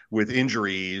crushed with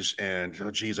injuries and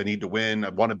oh, geez, I need to win. I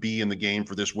want to be in the game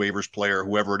for this waivers player,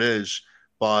 whoever it is.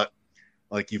 But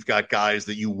like you've got guys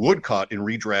that you would cut in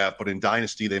redraft, but in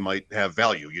Dynasty they might have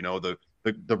value. You know, the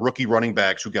rookie running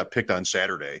backs who got picked on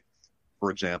Saturday, for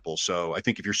example. So I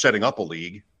think if you're setting up a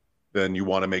league, then you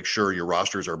want to make sure your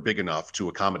rosters are big enough to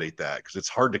accommodate that because it's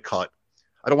hard to cut.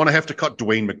 I don't want to have to cut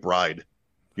Dwayne McBride,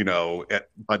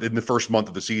 but in the first month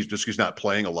of the season just because he's not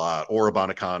playing a lot, or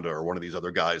Abanaconda or one of these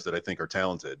other guys that I think are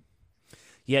talented.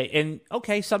 Yeah, and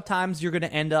okay, sometimes you're going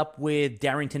to end up with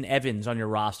Darrington Evans on your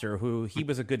roster, who he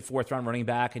was a good fourth-round running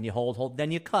back, and you hold,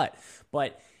 then you cut.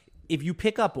 But if you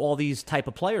pick up all these type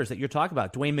of players that you're talking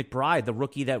about, Dwayne McBride, the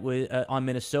rookie that was on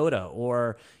Minnesota,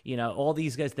 or all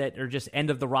these guys that are just end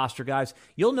of the roster guys,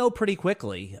 you'll know pretty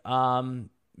quickly.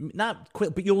 Not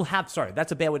quick, but you'll have. Sorry,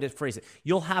 that's a bad way to phrase it.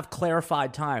 You'll have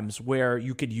clarified times where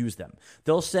you could use them.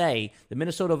 They'll say the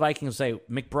Minnesota Vikings will say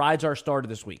McBride's our starter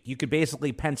this week. You could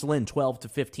basically pencil in 12 to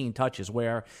 15 touches.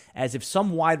 Whereas if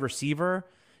some wide receiver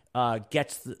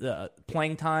gets the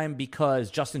playing time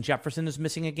because Justin Jefferson is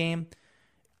missing a game,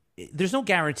 there's no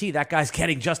guarantee that guy's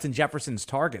getting Justin Jefferson's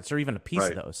targets or even a piece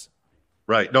of those.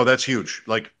 Right. No, that's huge.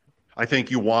 Like, I think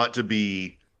you want to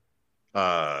be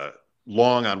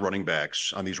long on running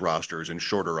backs on these rosters and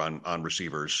shorter on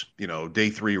receivers. Day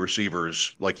three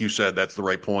receivers, like you said, that's the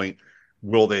right point.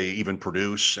 Will they even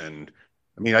produce? And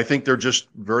I mean, I think they're just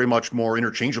very much more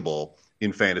interchangeable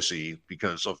in fantasy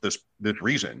because of this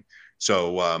reason.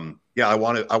 So I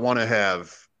want to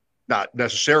have not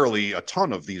necessarily a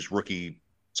ton of these rookie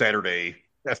Saturday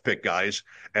F-pick guys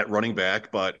at running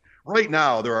back, but right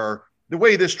now the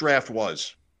way this draft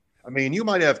was, I mean, you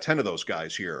might have 10 of those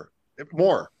guys here,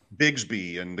 more.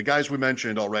 Bigsby and the guys we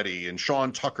mentioned already, and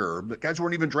Sean Tucker, the guys who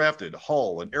weren't even drafted,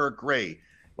 Hull and Eric Gray,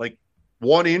 like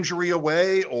one injury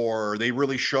away, or they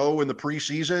really show in the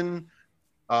preseason,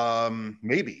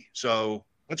 maybe. So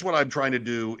that's what I'm trying to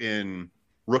do in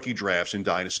rookie drafts in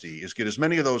Dynasty, is get as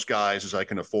many of those guys as I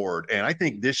can afford. And I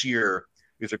think this year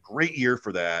is a great year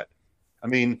for that. I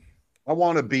mean, I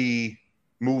want to be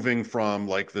moving from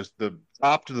like the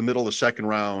top to the middle of the second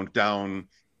round down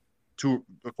to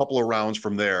a couple of rounds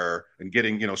from there and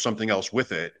getting, something else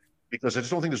with it, because I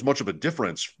just don't think there's much of a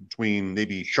difference between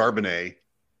maybe Charbonnet,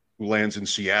 who lands in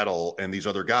Seattle, and these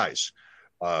other guys.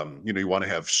 You want to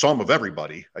have some of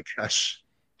everybody, I guess.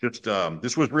 Just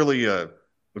this was really a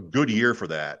good year for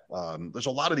that. There's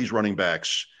a lot of these running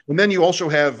backs. And then you also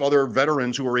have other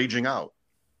veterans who are aging out.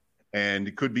 And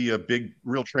it could be a big,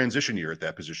 real transition year at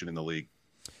that position in the league.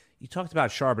 You talked about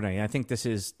Charbonnet, and I think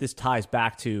this ties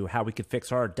back to how we could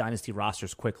fix our dynasty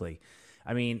rosters quickly.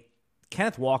 I mean,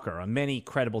 Kenneth Walker, on many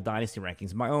credible dynasty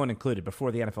rankings, my own included,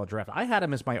 before the NFL draft, I had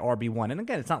him as my RB1. And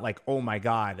again, it's not like, oh my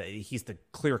God, he's the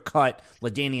clear-cut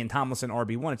LaDainian Tomlinson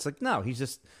RB1. It's like, no, he's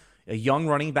just a young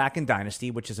running back in dynasty,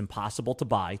 which is impossible to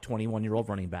buy, 21-year-old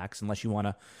running backs, unless you want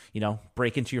to,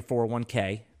 break into your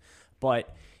 401k.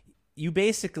 But you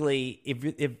basically,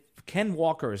 if Ken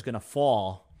Walker is going to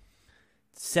fall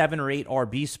 7 or 8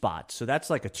 RB spots, so that's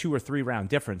like a 2 or 3 round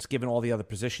difference given all the other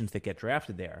positions that get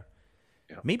drafted there.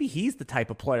 Yeah. Maybe he's the type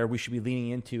of player we should be leaning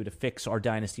into to fix our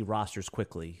dynasty rosters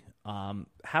quickly. How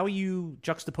are you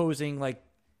juxtaposing like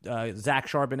Zach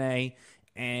Charbonnet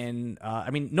and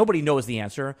nobody knows the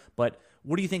answer, but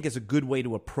what do you think is a good way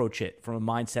to approach it from a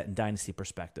mindset and dynasty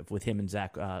perspective with him and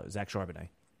Zach Charbonnet?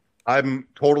 I'm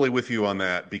totally with you on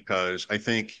that, because I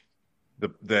think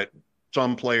that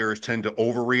some players tend to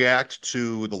overreact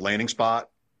to the landing spot,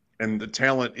 and the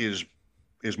talent is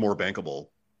more bankable.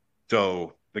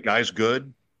 So the guy's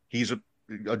good. He's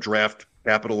a draft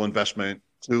capital investment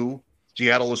too.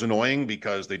 Seattle is annoying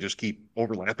because they just keep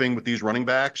overlapping with these running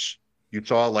backs. You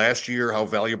saw last year how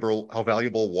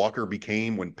valuable Walker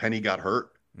became when Penny got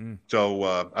hurt. So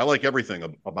I like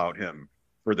everything about him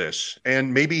for this.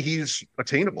 And maybe he's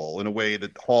attainable in a way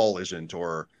that Hall isn't,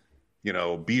 or,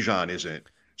 Bijan isn't.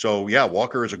 So, yeah,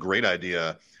 Walker is a great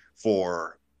idea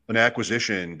for an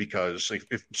acquisition, because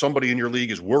if somebody in your league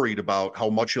is worried about how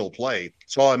much he'll play,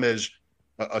 saw him as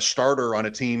a starter on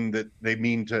a team that they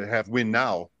mean to have win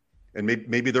now, and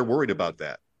maybe they're worried about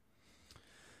that.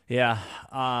 Yeah,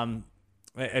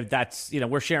 that's,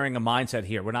 we're sharing a mindset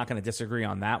here. We're not going to disagree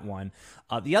on that one.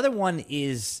 The other one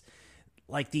is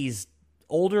like these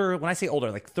older, when I say older,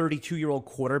 like 32-year-old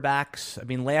quarterbacks. I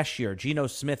mean, last year, Geno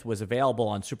Smith was available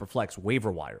on Superflex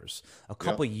waiver wires. A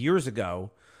couple of years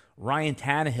ago, Ryan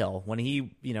Tannehill, when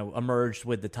he, emerged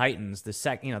with the Titans, the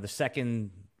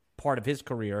second part of his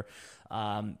career.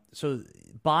 So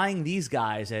buying these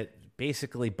guys at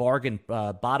basically bottom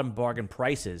bargain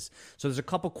prices. So there's a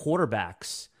couple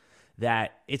quarterbacks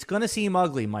that it's going to seem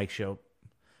ugly, Mike Schopp,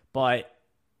 but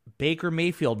Baker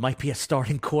Mayfield might be a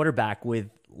starting quarterback with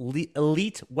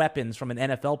elite weapons from an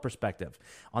NFL perspective.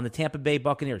 On the Tampa Bay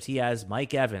Buccaneers, he has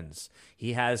Mike Evans.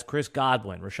 He has Chris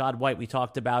Godwin. Rashad White, we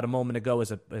talked about a moment ago,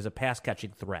 as a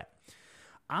pass-catching threat.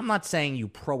 I'm not saying you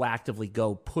proactively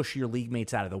go push your league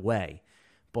mates out of the way,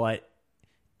 but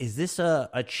is this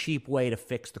a cheap way to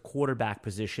fix the quarterback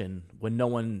position when no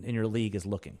one in your league is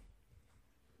looking?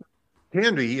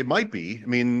 Can be. It might be. I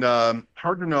mean,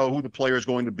 hard to know who the player is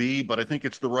going to be, but I think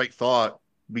it's the right thought.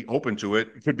 Be open to it.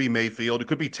 It could be Mayfield. It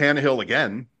could be Tannehill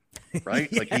again, right?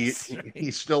 Yes, like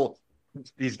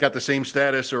he's got the same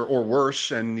status or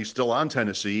worse, and he's still on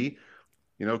Tennessee.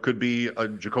 It could be a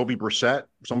Jacoby Brissett,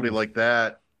 somebody like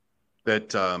that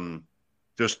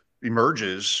just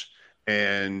emerges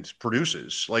and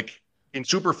produces. Like in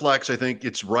Superflex, I think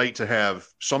it's right to have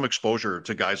some exposure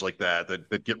to guys like that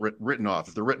get written off.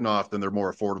 If they're written off, then they're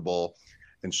more affordable.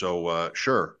 And so,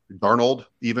 sure, Darnold,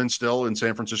 even still in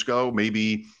San Francisco,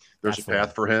 maybe there's a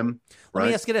path for him. Let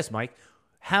me ask you this, Mike.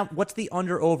 What's the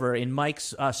under-over in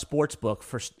Mike's sports book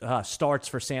for starts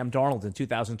for Sam Darnold in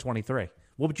 2023?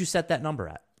 What would you set that number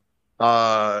at?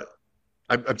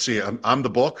 I'd see. I'm the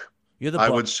book. You're the book.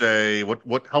 I would say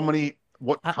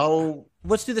how.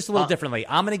 Let's do this a little differently.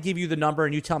 I'm going to give you the number,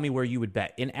 and you tell me where you would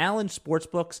bet. In Allen's sports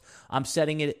books, I'm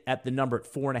setting it at the number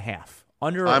at 4.5.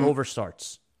 Under or over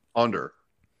starts? Under.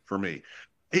 For me,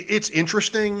 it's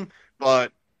interesting,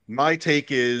 but my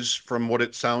take is, from what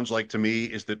it sounds like to me,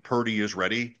 is that Purdy is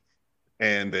ready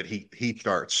and that he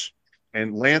starts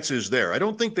and Lance is there. I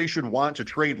don't think they should want to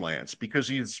trade Lance because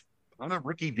he's on a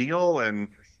rookie deal and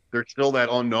there's still that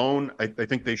unknown. I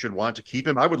think they should want to keep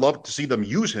him. I would love to see them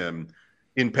use him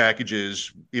in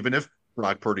packages, even if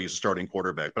Brock Purdy is a starting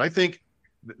quarterback. But I think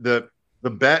the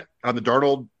bet on the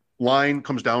Darnold line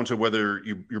comes down to whether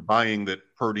you're buying that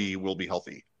Purdy will be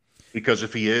healthy. Because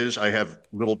if he is, I have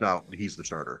little doubt that he's the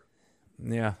starter.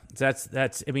 Yeah, that's.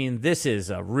 I mean, this is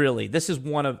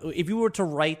one of. If you were to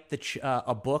write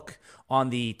a book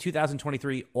on the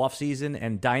 2023 offseason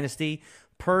and Dynasty,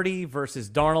 Purdy versus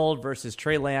Darnold versus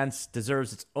Trey Lance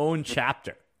deserves its own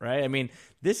chapter, right? I mean,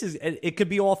 it could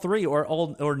be all three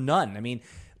or none. I mean,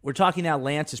 we're talking now.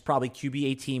 Lance is probably QB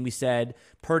 18. We said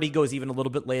Purdy goes even a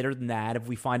little bit later than that. If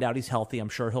we find out he's healthy, I'm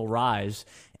sure he'll rise.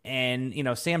 And,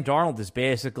 Sam Darnold is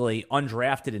basically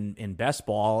undrafted in best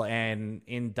ball and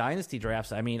in dynasty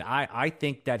drafts. I mean, I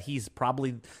think that he's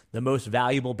probably the most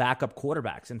valuable backup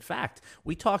quarterbacks. In fact,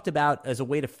 we talked about as a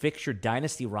way to fix your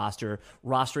dynasty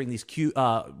rostering these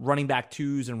running back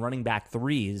 2s and running back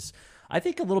 3s. I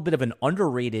think a little bit of an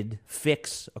underrated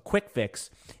fix, a quick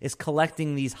fix, is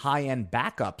collecting these high-end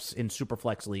backups in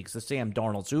Superflex leagues, the Sam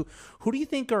Darnolds. Who do you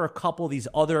think are a couple of these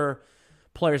other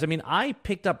players? I mean, I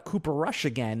picked up Cooper Rush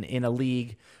again in a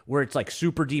league where it's like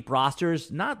super deep rosters,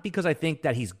 not because I think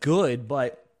that he's good,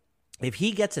 but if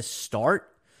he gets a start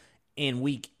in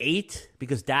week 8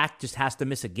 because Dak just has to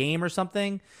miss a game or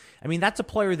something, I mean, that's a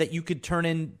player that you could turn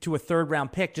into a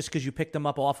third-round pick just because you picked them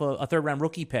up off a third-round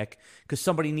rookie pick because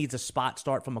somebody needs a spot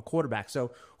start from a quarterback.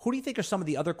 So who do you think are some of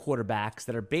the other quarterbacks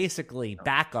that are basically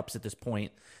backups at this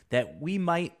point that we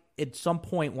might at some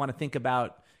point want to think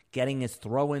about getting his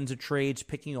throw-ins or trades,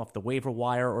 picking off the waiver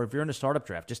wire, or if you're in a startup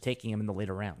draft, just taking him in the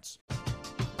later rounds?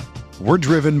 We're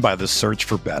driven by the search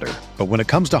for better. But when it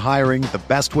comes to hiring, the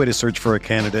best way to search for a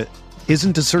candidate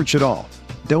isn't to search at all.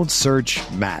 Don't search,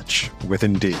 match with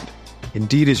Indeed.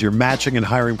 Indeed is your matching and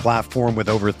hiring platform with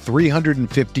over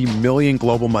 350 million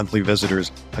global monthly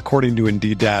visitors, according to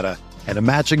Indeed data, and a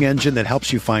matching engine that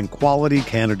helps you find quality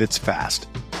candidates fast.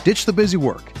 Ditch the busy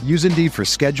work. Use Indeed for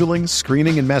scheduling,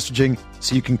 screening, and messaging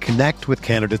so you can connect with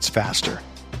candidates faster.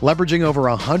 Leveraging over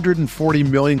 140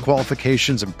 million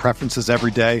qualifications and preferences every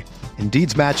day,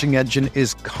 Indeed's matching engine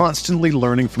is constantly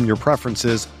learning from your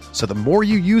preferences, so the more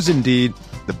you use Indeed,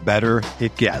 the better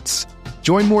it gets.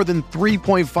 Join more than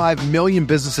 3.5 million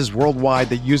businesses worldwide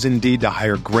that use Indeed to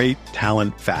hire great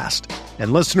talent fast.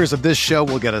 And listeners of this show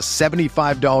will get a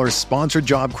 $75 sponsored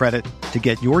job credit to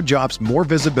get your jobs more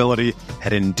visibility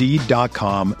at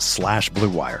Indeed.com/Blue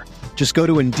Wire. Just go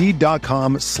to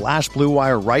Indeed.com/Blue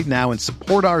Wire right now and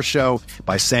support our show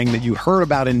by saying that you heard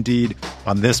about Indeed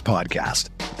on this podcast.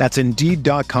 That's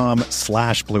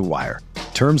Indeed.com/Blue Wire.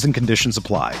 Terms and conditions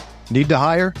apply. Need to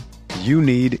hire? You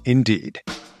need Indeed.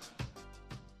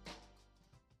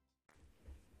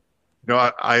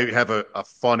 I have a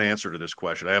fun answer to this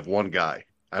question. I have one guy.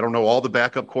 I don't know all the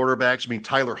backup quarterbacks. I mean,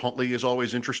 Tyler Huntley is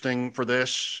always interesting for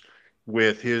this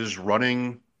with his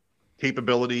running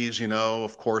capabilities,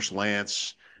 of course,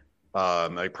 Lance.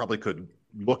 I probably could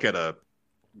look at a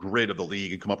grid of the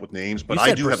league and come up with names, but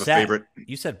I do have a favorite.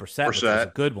 You said Brissett, which is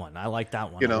a good one. I like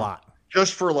that one a lot.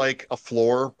 Just for like a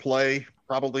floor play,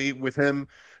 probably with him,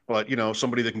 but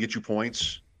somebody that can get you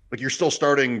points. Like you're still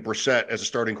starting Brissett as a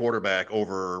starting quarterback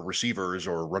over receivers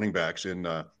or running backs in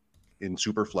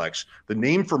Superflex. The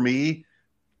name for me,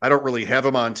 I don't really have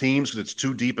him on teams because it's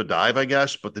too deep a dive, I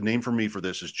guess. But the name for me for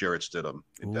this is Jarrett Stidham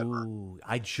in Denver.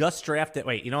 I just drafted.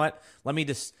 Wait, you know what? Let me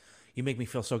just. You make me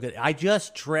feel so good. I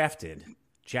just drafted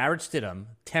Jarrett Stidham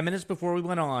 10 minutes before we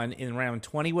went on in round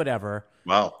 20, whatever.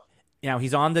 Wow.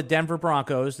 He's on the Denver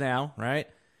Broncos now, right?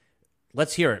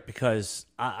 Let's hear it because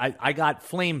I got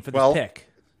flamed for this pick.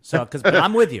 So, but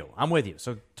I'm with you.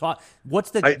 So,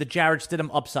 what's the Jarrett Stidham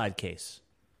upside case?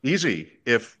 Easy.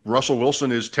 If Russell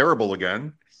Wilson is terrible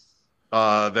again,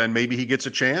 then maybe he gets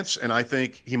a chance, and I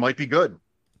think he might be good.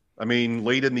 I mean,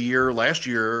 late in the year, last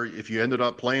year, if you ended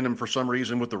up playing him for some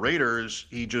reason with the Raiders,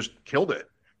 he just killed it.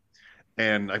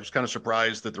 And I was kind of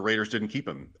surprised that the Raiders didn't keep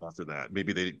him after that.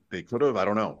 Maybe they could have. I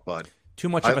don't know, but too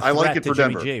much of a threat like it to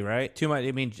Jimmy G, right? Too much.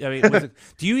 I mean, do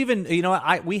you even?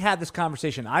 We had this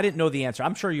conversation. I didn't know the answer.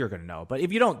 I'm sure you're going to know, but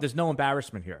if you don't, there's no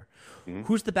embarrassment here. Mm-hmm.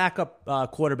 Who's the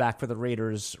backup quarterback for the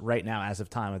Raiders right now, as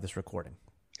of time of this recording?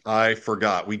 I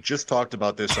forgot. We just talked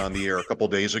about this on the air a couple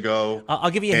days ago. I'll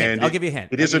give you a hint.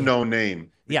 It is a known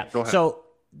name. Yeah. Go ahead. So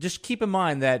just keep in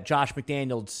mind that Josh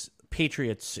McDaniels'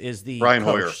 Patriots is the Brian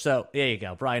coach. Hoyer. So there you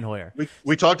go, Brian Hoyer.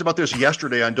 We talked about this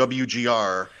yesterday on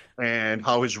WGR and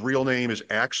how his real name is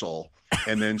Axel.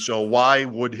 And then so why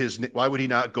would he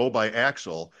not go by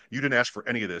Axel? You didn't ask for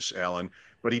any of this, Alan,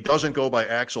 but he doesn't go by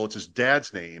Axel. It's his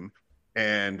dad's name,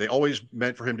 and they always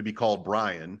meant for him to be called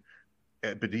Brian.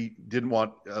 But he didn't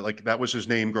want, that was his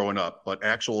name growing up. But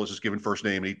Axel is his given first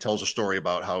name. And he tells a story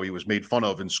about how he was made fun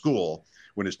of in school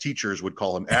when his teachers would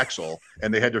call him Axel.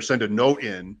 And they had to send a note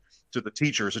in to the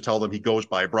teachers to tell them he goes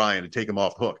by Brian and take him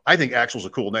off hook. I think Axel's a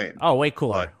cool name. Oh, way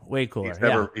cooler. Way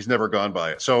cooler. He's never gone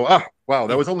by it. So, wow,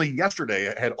 that was only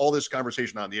yesterday. I had all this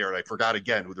conversation on the air, and I forgot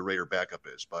again who the Raider backup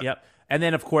is. But yep. And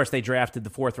then, of course, they drafted the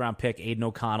 4th-round pick, Aiden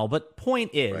O'Connell. But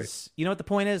point is, You know what the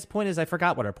point is? Point is, I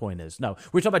forgot what our point is. No,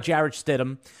 we're talking about Jarrett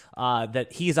Stidham,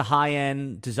 that he's a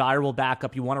high-end, desirable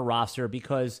backup you want to roster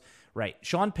because, right,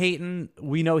 Sean Payton,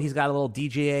 we know he's got a little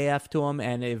DJAF to him.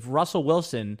 And if Russell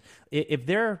Wilson, if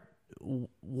they're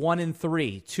 1-3,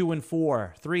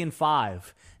 2-4,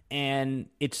 3-5, and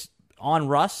it's on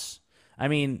Russ, I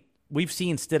mean, we've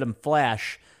seen Stidham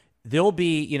flash. There'll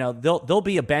be a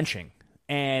benching.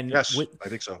 And yes, I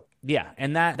think so. Yeah,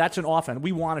 and that's an offense.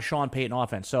 We want a Sean Payton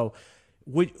offense. So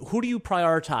who do you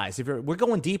prioritize? We're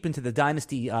going deep into the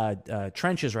Dynasty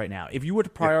trenches right now. If you were to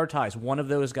prioritize one of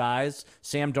those guys,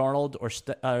 Sam Darnold or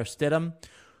Stidham,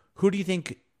 who do you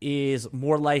think is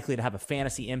more likely to have a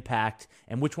fantasy impact,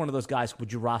 and which one of those guys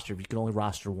would you roster if you could only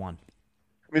roster one?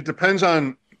 I mean, it depends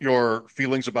on your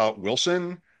feelings about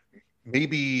Wilson.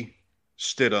 Maybe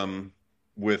Stidham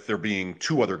with there being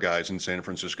 2 other guys in San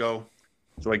Francisco.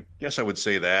 So I guess I would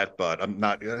say that, but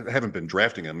I haven't been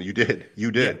drafting him. You did.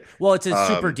 Yeah. Well, it's a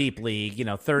super deep league,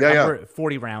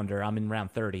 40 rounder. I'm in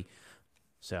round 30.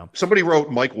 So somebody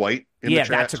wrote Mike White in the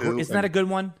chat too. Isn't that a good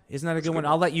one?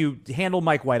 I'll let you handle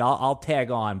Mike White. I'll tag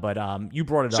on, but you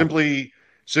brought it up.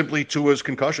 Simply Tua's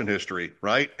concussion history,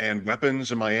 right? And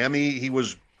weapons in Miami. He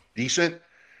was decent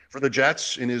for the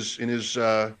Jets in his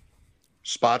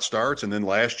spot starts, and then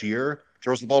last year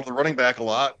throws the ball to the running back a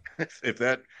lot. If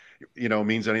that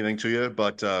means anything to you,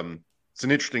 but it's an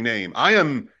interesting name. I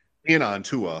am in on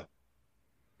Tua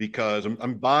because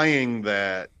I'm buying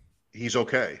that he's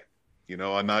okay.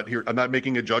 I'm not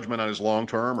making a judgment on his long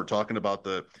term or talking about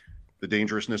the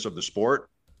dangerousness of the sport,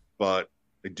 but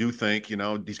I do think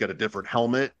he's got a different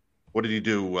helmet. What did he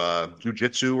do?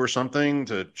 Jiu-jitsu or something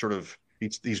to sort of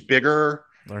he's bigger.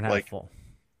 Learn how to fall.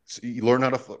 You learn how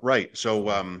to right. So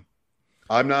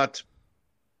I'm not.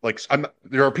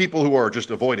 There are people who are just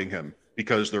avoiding him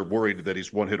because they're worried that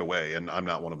he's one hit away, and I'm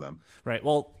not one of them. Right.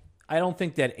 Well, I don't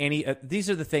think that these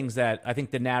are the things that I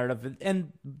think the narrative,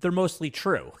 and they're mostly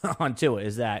true on Tua,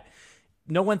 is that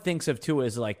no one thinks of Tua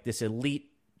as like this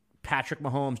elite Patrick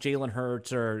Mahomes, Jalen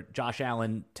Hurts, or Josh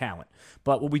Allen talent.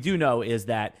 But what we do know is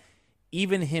that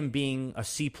even him being a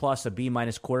C+, a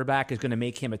B- quarterback is going to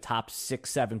make him a top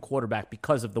 6-7 quarterback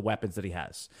because of the weapons that he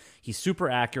has. He's super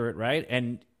accurate, right?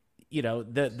 And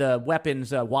the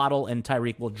weapons, Waddle and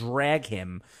Tyreek, will drag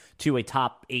him to a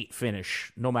top 8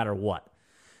 finish no matter what.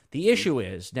 The issue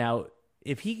is, now,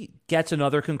 if he gets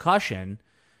another concussion,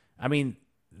 I mean,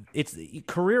 it's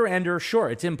career ender, sure,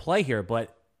 it's in play here,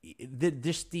 but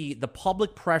the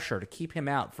public pressure to keep him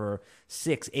out for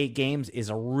 6-8 games is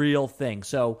a real thing.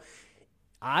 So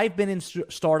I've been in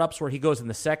startups where he goes in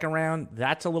the second round.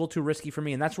 That's a little too risky for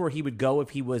me, and that's where he would go if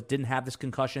he didn't have this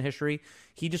concussion history.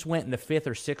 He just went in the 5th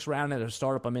or 6th round at a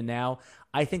startup I'm in now.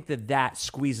 I think that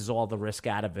squeezes all the risk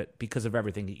out of it because of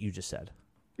everything that you just said.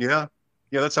 Yeah,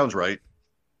 that sounds right.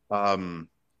 And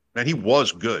he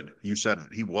was good. You said it.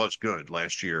 He was good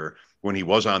last year when he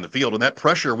was on the field, and that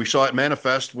pressure we saw it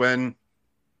manifest when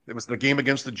it was the game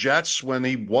against the Jets when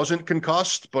he wasn't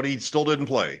concussed, but he still didn't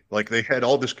play. Like they had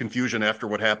all this confusion after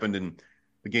what happened in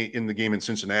the game in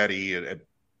Cincinnati, at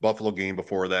Buffalo game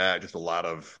before that. Just a lot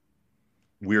of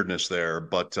weirdness there.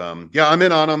 But yeah, I'm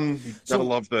in on him. You gotta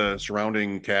love the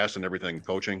surrounding cast and everything.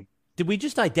 Coaching. Did we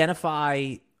just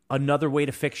identify another way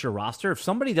to fix your roster? If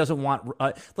somebody doesn't want,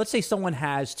 let's say someone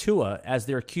has Tua as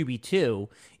their QB2,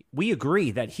 we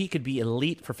agree that he could be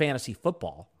elite for fantasy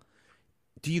football.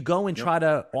 Do you go and try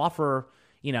to offer,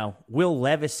 Will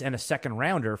Levis and a second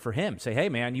rounder for him? Say, hey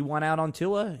man, you want out on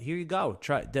Tua? Here you go.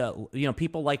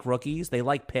 People like rookies. They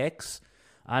like picks.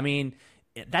 I mean,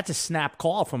 that's a snap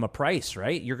call from a price,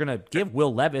 right? You're going to give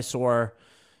Will Levis or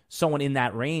someone in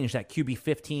that range, that QB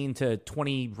 15 to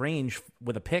 20 range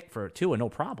with a pick for Tua, no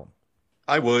problem.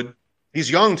 I would.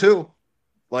 He's young too.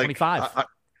 Like 25.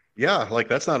 Yeah, like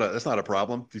that's not a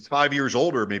problem. If he's 5 years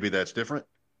older, maybe that's different.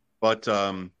 But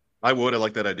I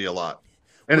like that idea a lot.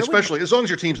 And especially as long as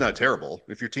your team's not terrible.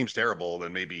 If your team's terrible,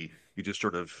 then maybe you just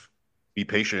sort of be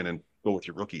patient and go with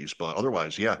your rookies. But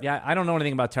otherwise, yeah. Yeah, I don't know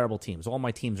anything about terrible teams. All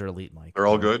my teams are elite, Mike. They're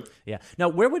all good? Yeah. Now,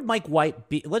 where would Mike White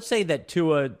be? Let's say that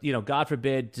Tua, God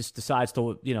forbid, just decides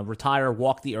to, retire,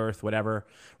 walk the earth, whatever,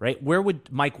 right? Where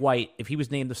would Mike White, if he was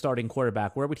named the starting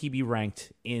quarterback, where would he be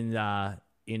ranked in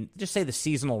just say the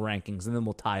seasonal rankings, and then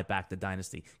we'll tie it back to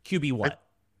Dynasty? QB what?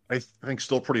 I think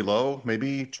still pretty low,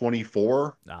 maybe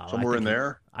 24, somewhere in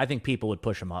there. I think people would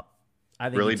push him up. I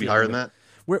think really be higher than that?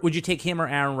 Would you take him or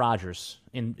Aaron Rodgers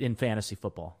in fantasy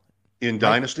football? In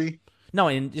Dynasty? No,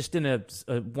 in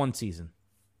a one season.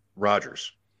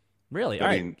 Rodgers. Really? All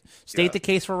right. State the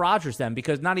case for Rodgers then,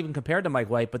 because not even compared to Mike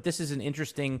White, but this is an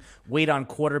interesting weight on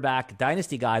quarterback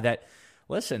Dynasty guy that,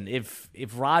 listen, if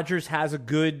Rodgers has a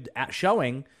good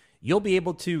showing, you'll be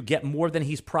able to get more than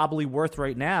he's probably worth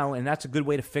right now, and that's a good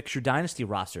way to fix your Dynasty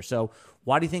roster. So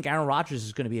why do you think Aaron Rodgers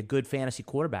is going to be a good fantasy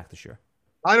quarterback this year?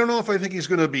 I don't know if I think he's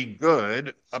going to be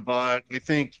good, but I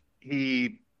think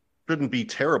he shouldn't be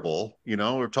terrible.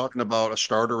 We're talking about a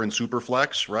starter in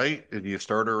Superflex, right? Is he a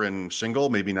starter in single?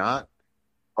 Maybe not.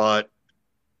 But,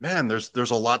 man, there's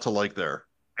a lot to like there.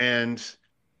 And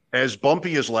as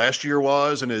bumpy as last year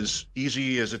was and as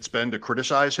easy as it's been to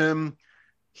criticize him,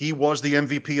 he was the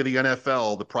MVP of the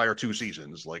NFL the prior 2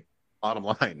 seasons, like bottom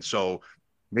line. So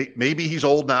maybe he's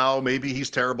old now. Maybe he's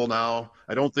terrible now.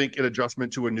 I don't think an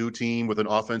adjustment to a new team with an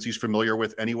offense he's familiar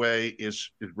with anyway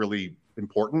is really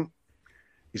important.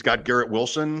 He's got Garrett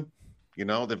Wilson.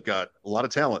 They've got a lot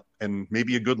of talent and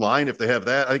maybe a good line if they have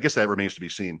that. I guess that remains to be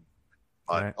seen.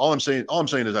 Right. All I'm saying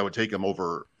is I would take him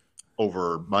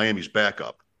over Miami's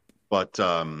backup. But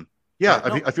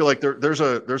I feel like there's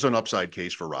an upside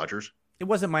case for Rodgers. It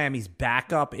wasn't Miami's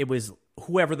backup. It was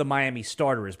whoever the Miami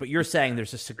starter is. But you're saying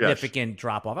there's a significant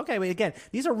drop-off. Okay, but again,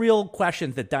 these are real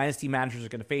questions that Dynasty managers are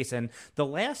going to face. And the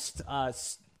last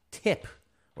tip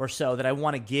or so that I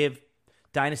want to give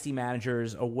Dynasty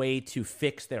managers a way to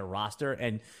fix their roster,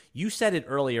 and you said it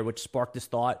earlier, which sparked this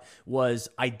thought, was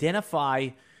identify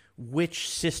which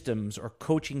systems or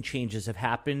coaching changes have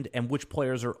happened and which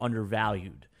players are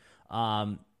undervalued.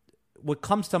 What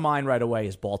comes to mind right away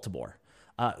is Baltimore.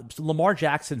 Lamar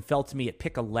Jackson fell to me at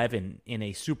pick 11 in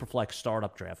a Superflex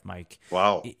startup draft, Mike.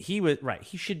 Wow. He was right.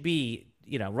 He should be,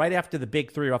 right after the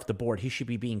big 3 are off the board, he should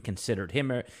be being considered.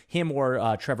 Him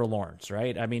or Trevor Lawrence,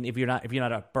 right? I mean, if you're not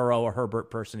a Burrow or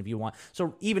Herbert person, if you want.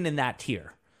 So even in that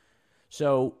tier.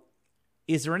 So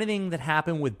is there anything that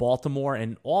happened with Baltimore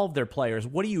and all of their players?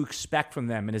 What do you expect from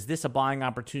them? And is this a buying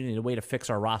opportunity, a way to fix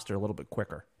our roster a little bit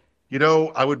quicker?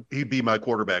 He'd be my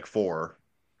quarterback 4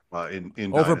 in over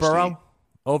Dynasty. Burrow?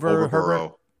 Over Herbert?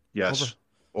 Burrow. Yes.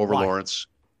 Over Lawrence.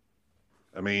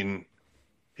 I mean,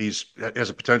 he has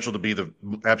a potential to be the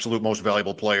absolute most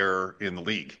valuable player in the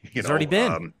league. He's already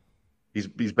been. He's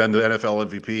been the NFL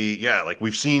MVP. Yeah, like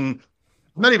we've seen.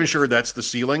 I'm not even sure that's the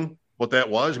ceiling, what that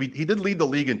was. I mean, he did lead the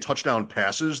league in touchdown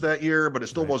passes that year, but it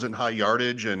still wasn't high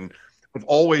yardage. And I've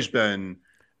always been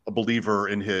a believer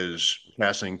in his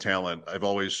passing talent. I've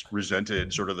always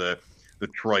resented sort of the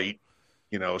trite,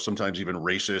 sometimes even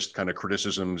racist kind of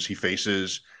criticisms he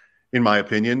faces, in my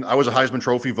opinion. I was a Heisman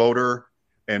Trophy voter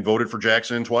and voted for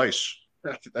Jackson twice.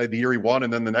 The year he won,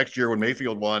 and then the next year when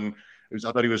Mayfield won,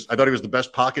 I thought he was the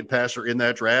best pocket passer in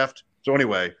that draft. So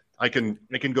anyway, I can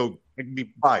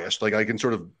be biased. Like I can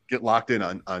sort of get locked in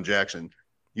on Jackson.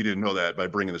 You didn't know that by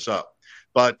bringing this up.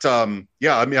 But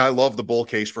yeah, I mean, I love the bull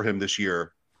case for him this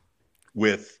year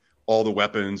with all the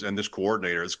weapons and this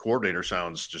coordinator. This coordinator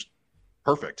sounds just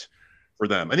perfect for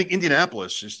them. I think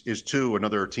Indianapolis is too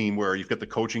another team where you've got the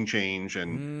coaching change,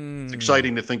 and it's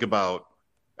exciting to think about.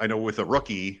 I know with a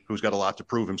rookie who's got a lot to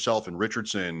prove himself in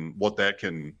Richardson, what that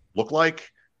can look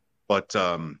like. But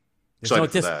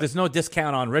there's no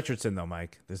discount on Richardson though,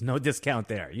 Mike. There's no discount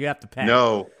there. You have to pay.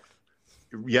 No.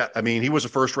 Yeah, I mean, he was a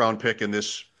first-round pick in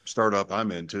this startup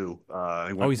I'm in too.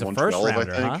 He's a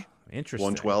first-rounder, huh? Interesting.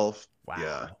 112. Wow.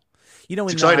 Yeah.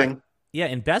 It's exciting.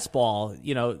 In best ball,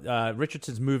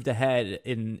 Richardson's moved ahead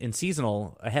in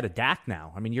seasonal ahead of Dak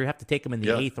now. I mean, you have to take him in the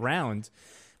 8th round,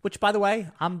 which, by the way,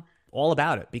 I'm all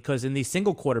about it because in these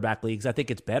single quarterback leagues, I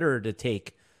think it's better to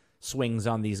take swings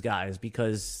on these guys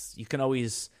because you can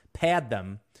always pad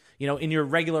them. In your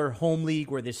regular home league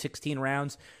where there's 16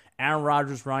 rounds, Aaron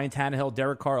Rodgers, Ryan Tannehill,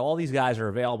 Derek Carr, all these guys are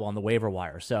available on the waiver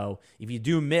wire. So if you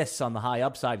do miss on the high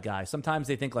upside guys, sometimes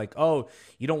they think like, oh,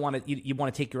 you don't want to, you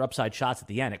want to take your upside shots at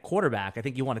the end. At quarterback, I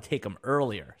think you want to take them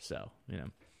earlier. So,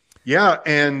 Yeah,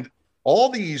 and all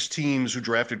these teams who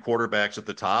drafted quarterbacks at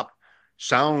the top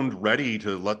sound ready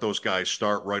to let those guys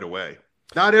start right away.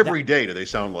 Not every day do they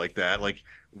sound like that. Like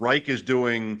Reich is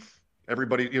doing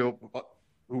everybody,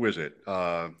 who is it?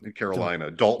 In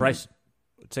Carolina, Dalton. Bryce.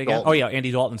 Say again? Oh, yeah, Andy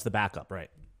Dalton's the backup,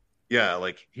 right? Yeah,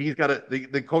 like he's got to –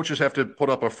 the coaches have to put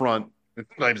up a front, and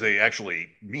sometimes they actually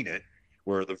mean it,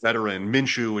 where the veteran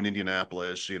Minshew in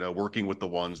Indianapolis, working with the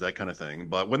ones, that kind of thing.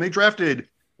 But when they drafted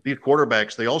these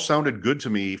quarterbacks, they all sounded good to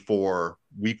me for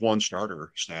week 1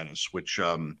 starter status, which,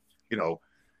 you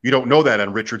don't know that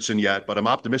on Richardson yet, but I'm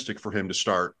optimistic for him to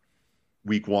start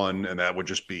week 1, and that would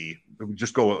just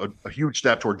go a huge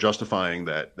step toward justifying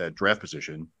that draft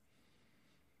position.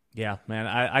 Yeah, man,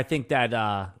 I think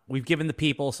that we've given the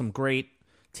people some great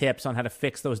tips on how to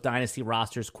fix those dynasty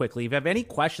rosters quickly. If you have any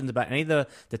questions about any of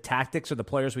the tactics or the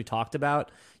players we talked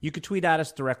about, you could tweet at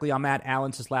us directly. I'm at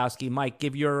Alan Seslowsky. Mike,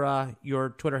 give your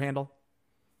Twitter handle.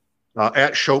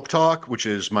 At Schopp Talk, which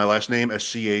is my last name,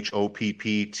 SCHOPPTALK.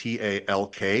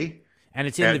 And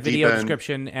it's in the video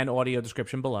description and audio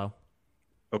description below.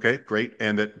 Okay, great.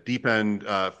 And that Deep End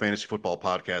Fantasy Football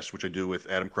Podcast, which I do with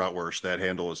Adam Krautwurst, that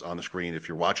handle is on the screen if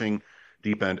you're watching.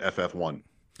 Deep End FF1.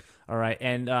 All right,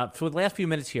 and for the last few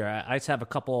minutes here, I just have a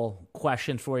couple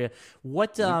questions for you.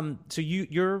 What? So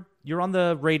you're on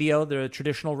the radio, the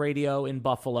traditional radio in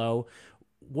Buffalo.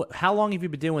 How long have you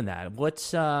been doing that?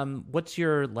 What's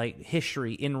your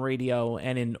history in radio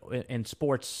and in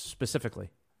sports specifically?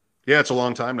 Yeah, it's a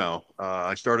long time now.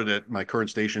 I started at my current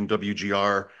station,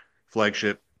 WGR.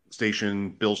 Flagship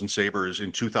station, Bills and Sabres,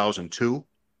 in 2002.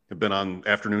 I've been on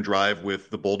Afternoon Drive with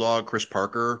the Bulldog, Chris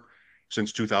Parker,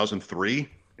 since 2003.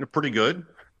 Pretty good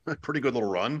little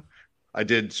run. I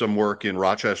did some work in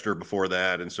Rochester before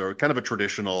that, and so kind of a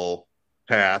traditional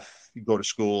path. You go to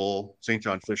school, St.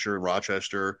 John Fisher in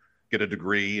Rochester, get a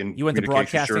degree in you went to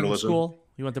broadcasting journalism. School?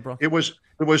 You went to It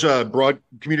was a broad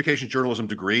communications journalism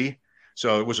degree,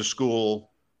 so it was a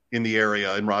school in the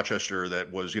area in Rochester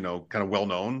that was kind of well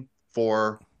known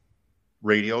for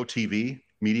radio, TV,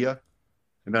 media.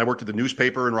 And then I worked at the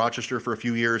newspaper in Rochester for a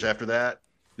few years after that,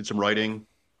 did some writing,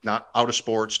 not out of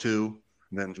sports too.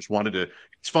 And then just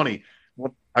it's funny.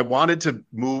 I wanted to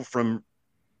move from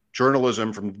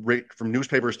journalism, from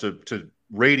newspapers to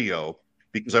radio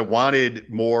because I wanted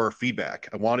more feedback.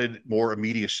 I wanted more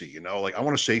immediacy, I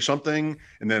want to say something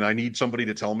and then I need somebody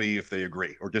to tell me if they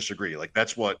agree or disagree. Like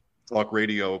that's what talk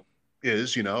radio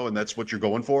is, and that's what you're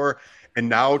going for. And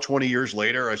now 20 years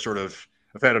later, I've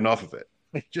had enough of it.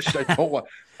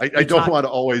 I don't want to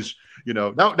always,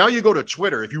 now you go to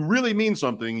Twitter. If you really mean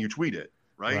something, you tweet it.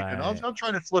 Right. And I'll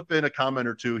try to slip in a comment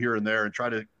or two here and there and try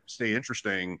to stay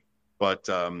interesting. But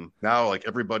now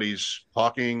everybody's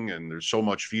talking and there's so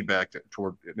much feedback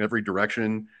toward in every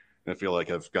direction. And I feel like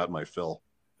I've got my fill.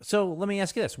 So let me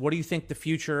ask you this: what do you think the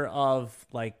future of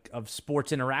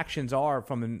sports interactions are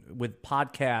with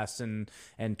podcasts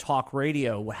and talk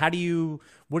radio? You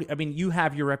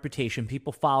have your reputation.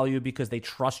 People follow you because they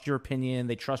trust your opinion.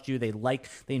 They trust you. They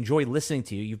enjoy listening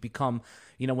to you. You've become,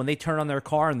 when they turn on their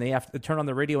car and they have to turn on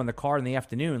the radio in the car in the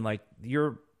afternoon,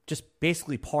 you're just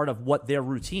basically part of their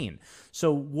routine.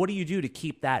 So what do you do to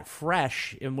keep that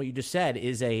fresh? And what you just said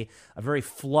is a very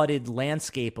flooded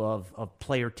landscape of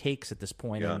player takes at this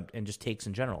point, and just takes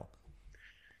in general.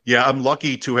 Yeah, I'm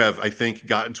lucky to have, I think,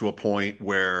 gotten to a point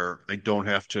where I don't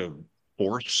have to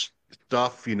force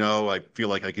stuff. I feel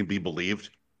like I can be believed.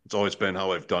 It's always been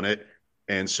how I've done it.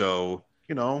 And so,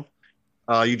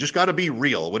 you just got to be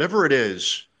real, whatever it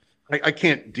is. I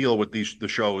can't deal with the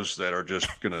shows that are just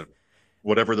going to,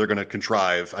 whatever they're going to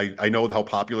contrive. I know how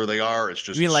popular they are. It's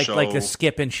just you mean like a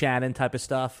Skip and Shannon type of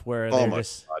stuff where they're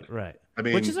just God. Right. I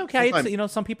mean, which is okay.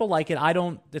 It's, some people like it. I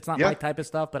don't. It's not my type of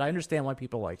stuff, but I understand why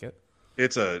people like it.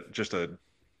 It's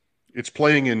it's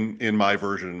playing in my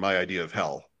version, my idea of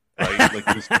hell, right?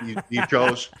 Like these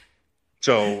shows.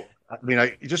 So I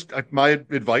mean, my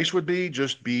advice would be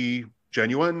just be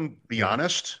genuine, be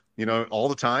honest, all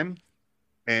the time.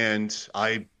 And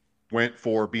I went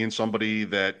for being somebody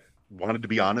that wanted to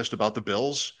be honest about the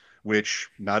Bills, which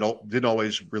didn't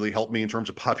always really help me in terms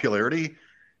of popularity,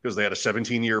 because they had a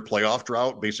 17-year playoff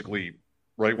drought, basically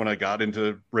right when I got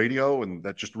into radio, and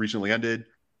that just recently ended.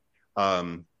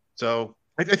 So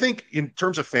I think in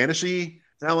terms of fantasy,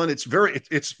 Alan,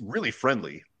 it's really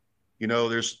friendly.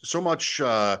 There's so much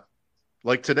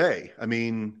like today. I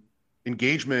mean,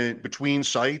 engagement between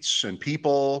sites and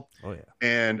people. Oh, yeah.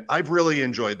 And I've really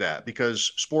enjoyed that,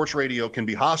 because sports radio can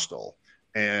be hostile.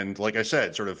 And like I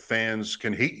said, sort of fans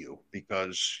can hate you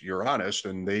because you're honest,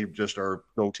 and they just are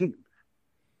no team.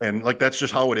 And like, that's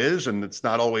just how it is. And it's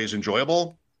not always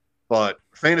enjoyable. But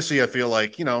fantasy, I feel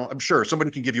like, I'm sure somebody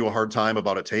can give you a hard time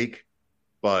about a take,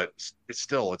 but it's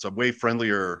a way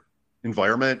friendlier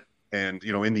environment and,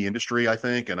 in the industry, I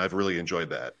think. And I've really enjoyed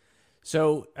that.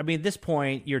 So, I mean, at this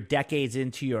point, you're decades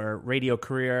into your radio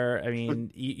career. I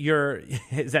mean,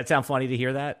 does that sound funny to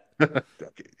hear that?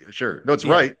 Sure. No, it's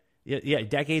right. Yeah.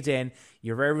 Decades in,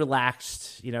 you're very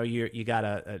relaxed. You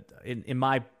got in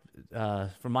my,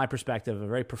 from my perspective, a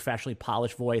very professionally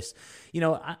polished voice.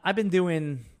 I've been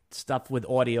doing stuff with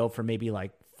audio for maybe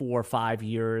like 4 or 5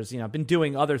 years. I've been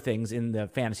doing other things in the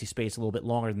fantasy space a little bit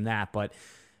longer than that, but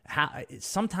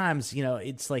sometimes,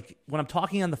 it's like when I'm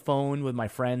talking on the phone with my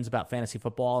friends about fantasy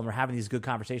football and we're having these good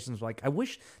conversations, like, I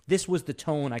wish this was the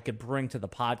tone I could bring to the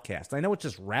podcast. I know it's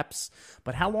just reps,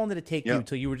 but how long did it take you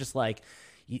until you were just like,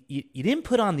 you didn't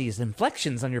put on these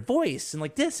inflections on your voice and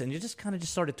like this, and you just kind of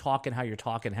just started talking how you're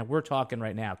talking, how we're talking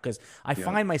right now? Because I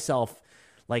find myself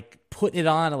like putting it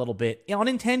on a little bit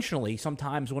unintentionally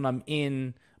sometimes when I'm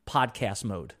in podcast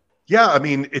mode. Yeah. I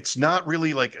mean, it's not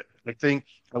really like, I think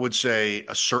I would say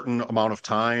a certain amount of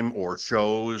time or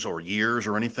shows or years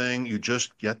or anything. You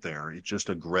just get there. It's just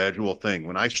a gradual thing.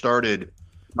 When I started,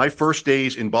 my first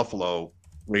days in Buffalo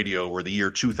radio were the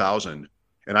year 2000,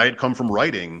 and I had come from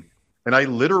writing, and I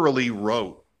literally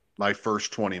wrote my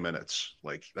first 20 minutes.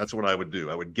 Like, that's what I would do.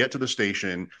 I would get to the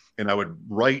station and I would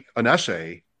write an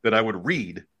essay that I would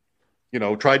read,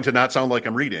 trying to not sound like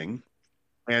I'm reading.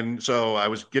 And so I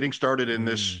was getting started in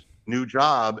this new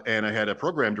job, and I had a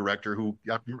program director who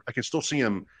I can still see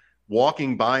him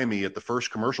walking by me at the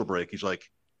first commercial break. He's like,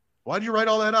 "Why did you write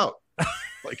all that out?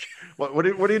 Like, what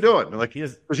are you doing?" And like,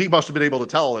 because he must have been able to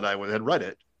tell that I had read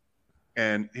it.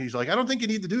 And he's like, "I don't think you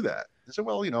need to do that." I said,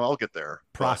 "Well, I'll get there."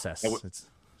 Process.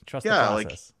 Trust the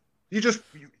process. Like,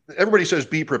 everybody says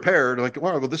be prepared. Like,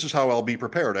 well, this is how I'll be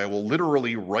prepared. I will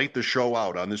literally write the show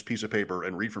out on this piece of paper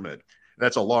and read from it.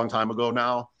 That's a long time ago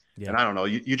now. Yeah. And I don't know,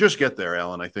 you just get there,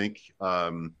 Alan. I think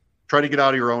try to get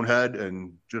out of your own head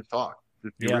and just talk.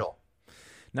 Just be real.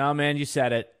 No, man, you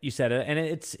said it. And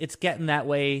it's getting that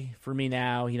way for me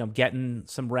now, getting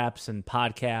some reps and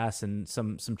podcasts and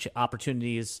some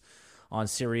opportunities on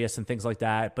Sirius and things like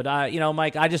that. But,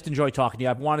 Mike, I just enjoy talking to you.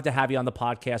 I've wanted to have you on the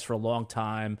podcast for a long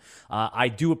time. I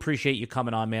do appreciate you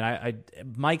coming on, man.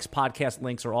 Mike's podcast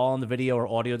links are all in the video or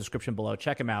audio description below.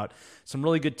 Check him out. Some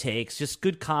really good takes, just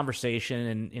good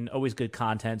conversation and always good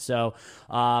content. So,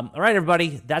 all right,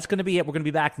 everybody, that's going to be it. We're going to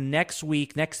be back next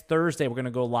week. Next Thursday, we're going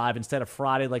to go live instead of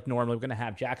Friday like normally. We're going to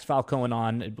have Jax Falcone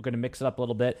on. We're going to mix it up a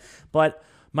little bit. But,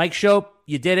 Mike Schopp,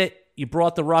 you did it. You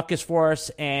brought the ruckus for us,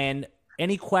 and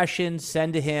any questions,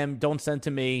 send to him. Don't send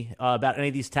to me about any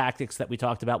of these tactics that we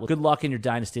talked about. Well, good luck in your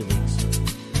Dynasty leagues.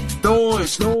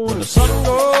 Snowing, the sun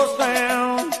goes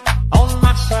down on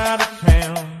my side of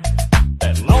town.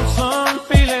 That lonesome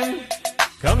feeling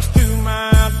comes to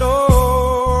my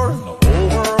door. The whole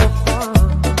world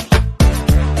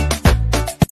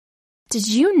turns. Did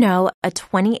you know a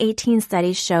 2018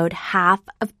 study showed half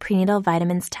of prenatal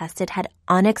vitamins tested had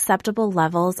unacceptable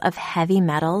levels of heavy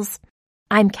metals?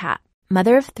 I'm Kat,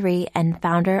 mother of 3 and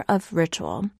founder of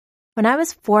Ritual. When I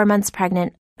was 4 months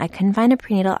pregnant, I couldn't find a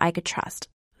prenatal I could trust,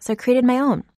 so I created my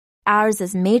own. Ours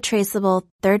is made traceable,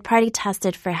 third-party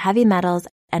tested for heavy metals,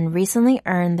 and recently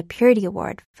earned the Purity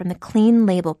Award from the Clean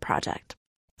Label Project.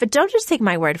 But don't just take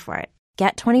my word for it.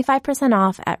 Get 25%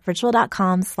 off at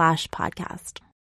ritual.com/podcast.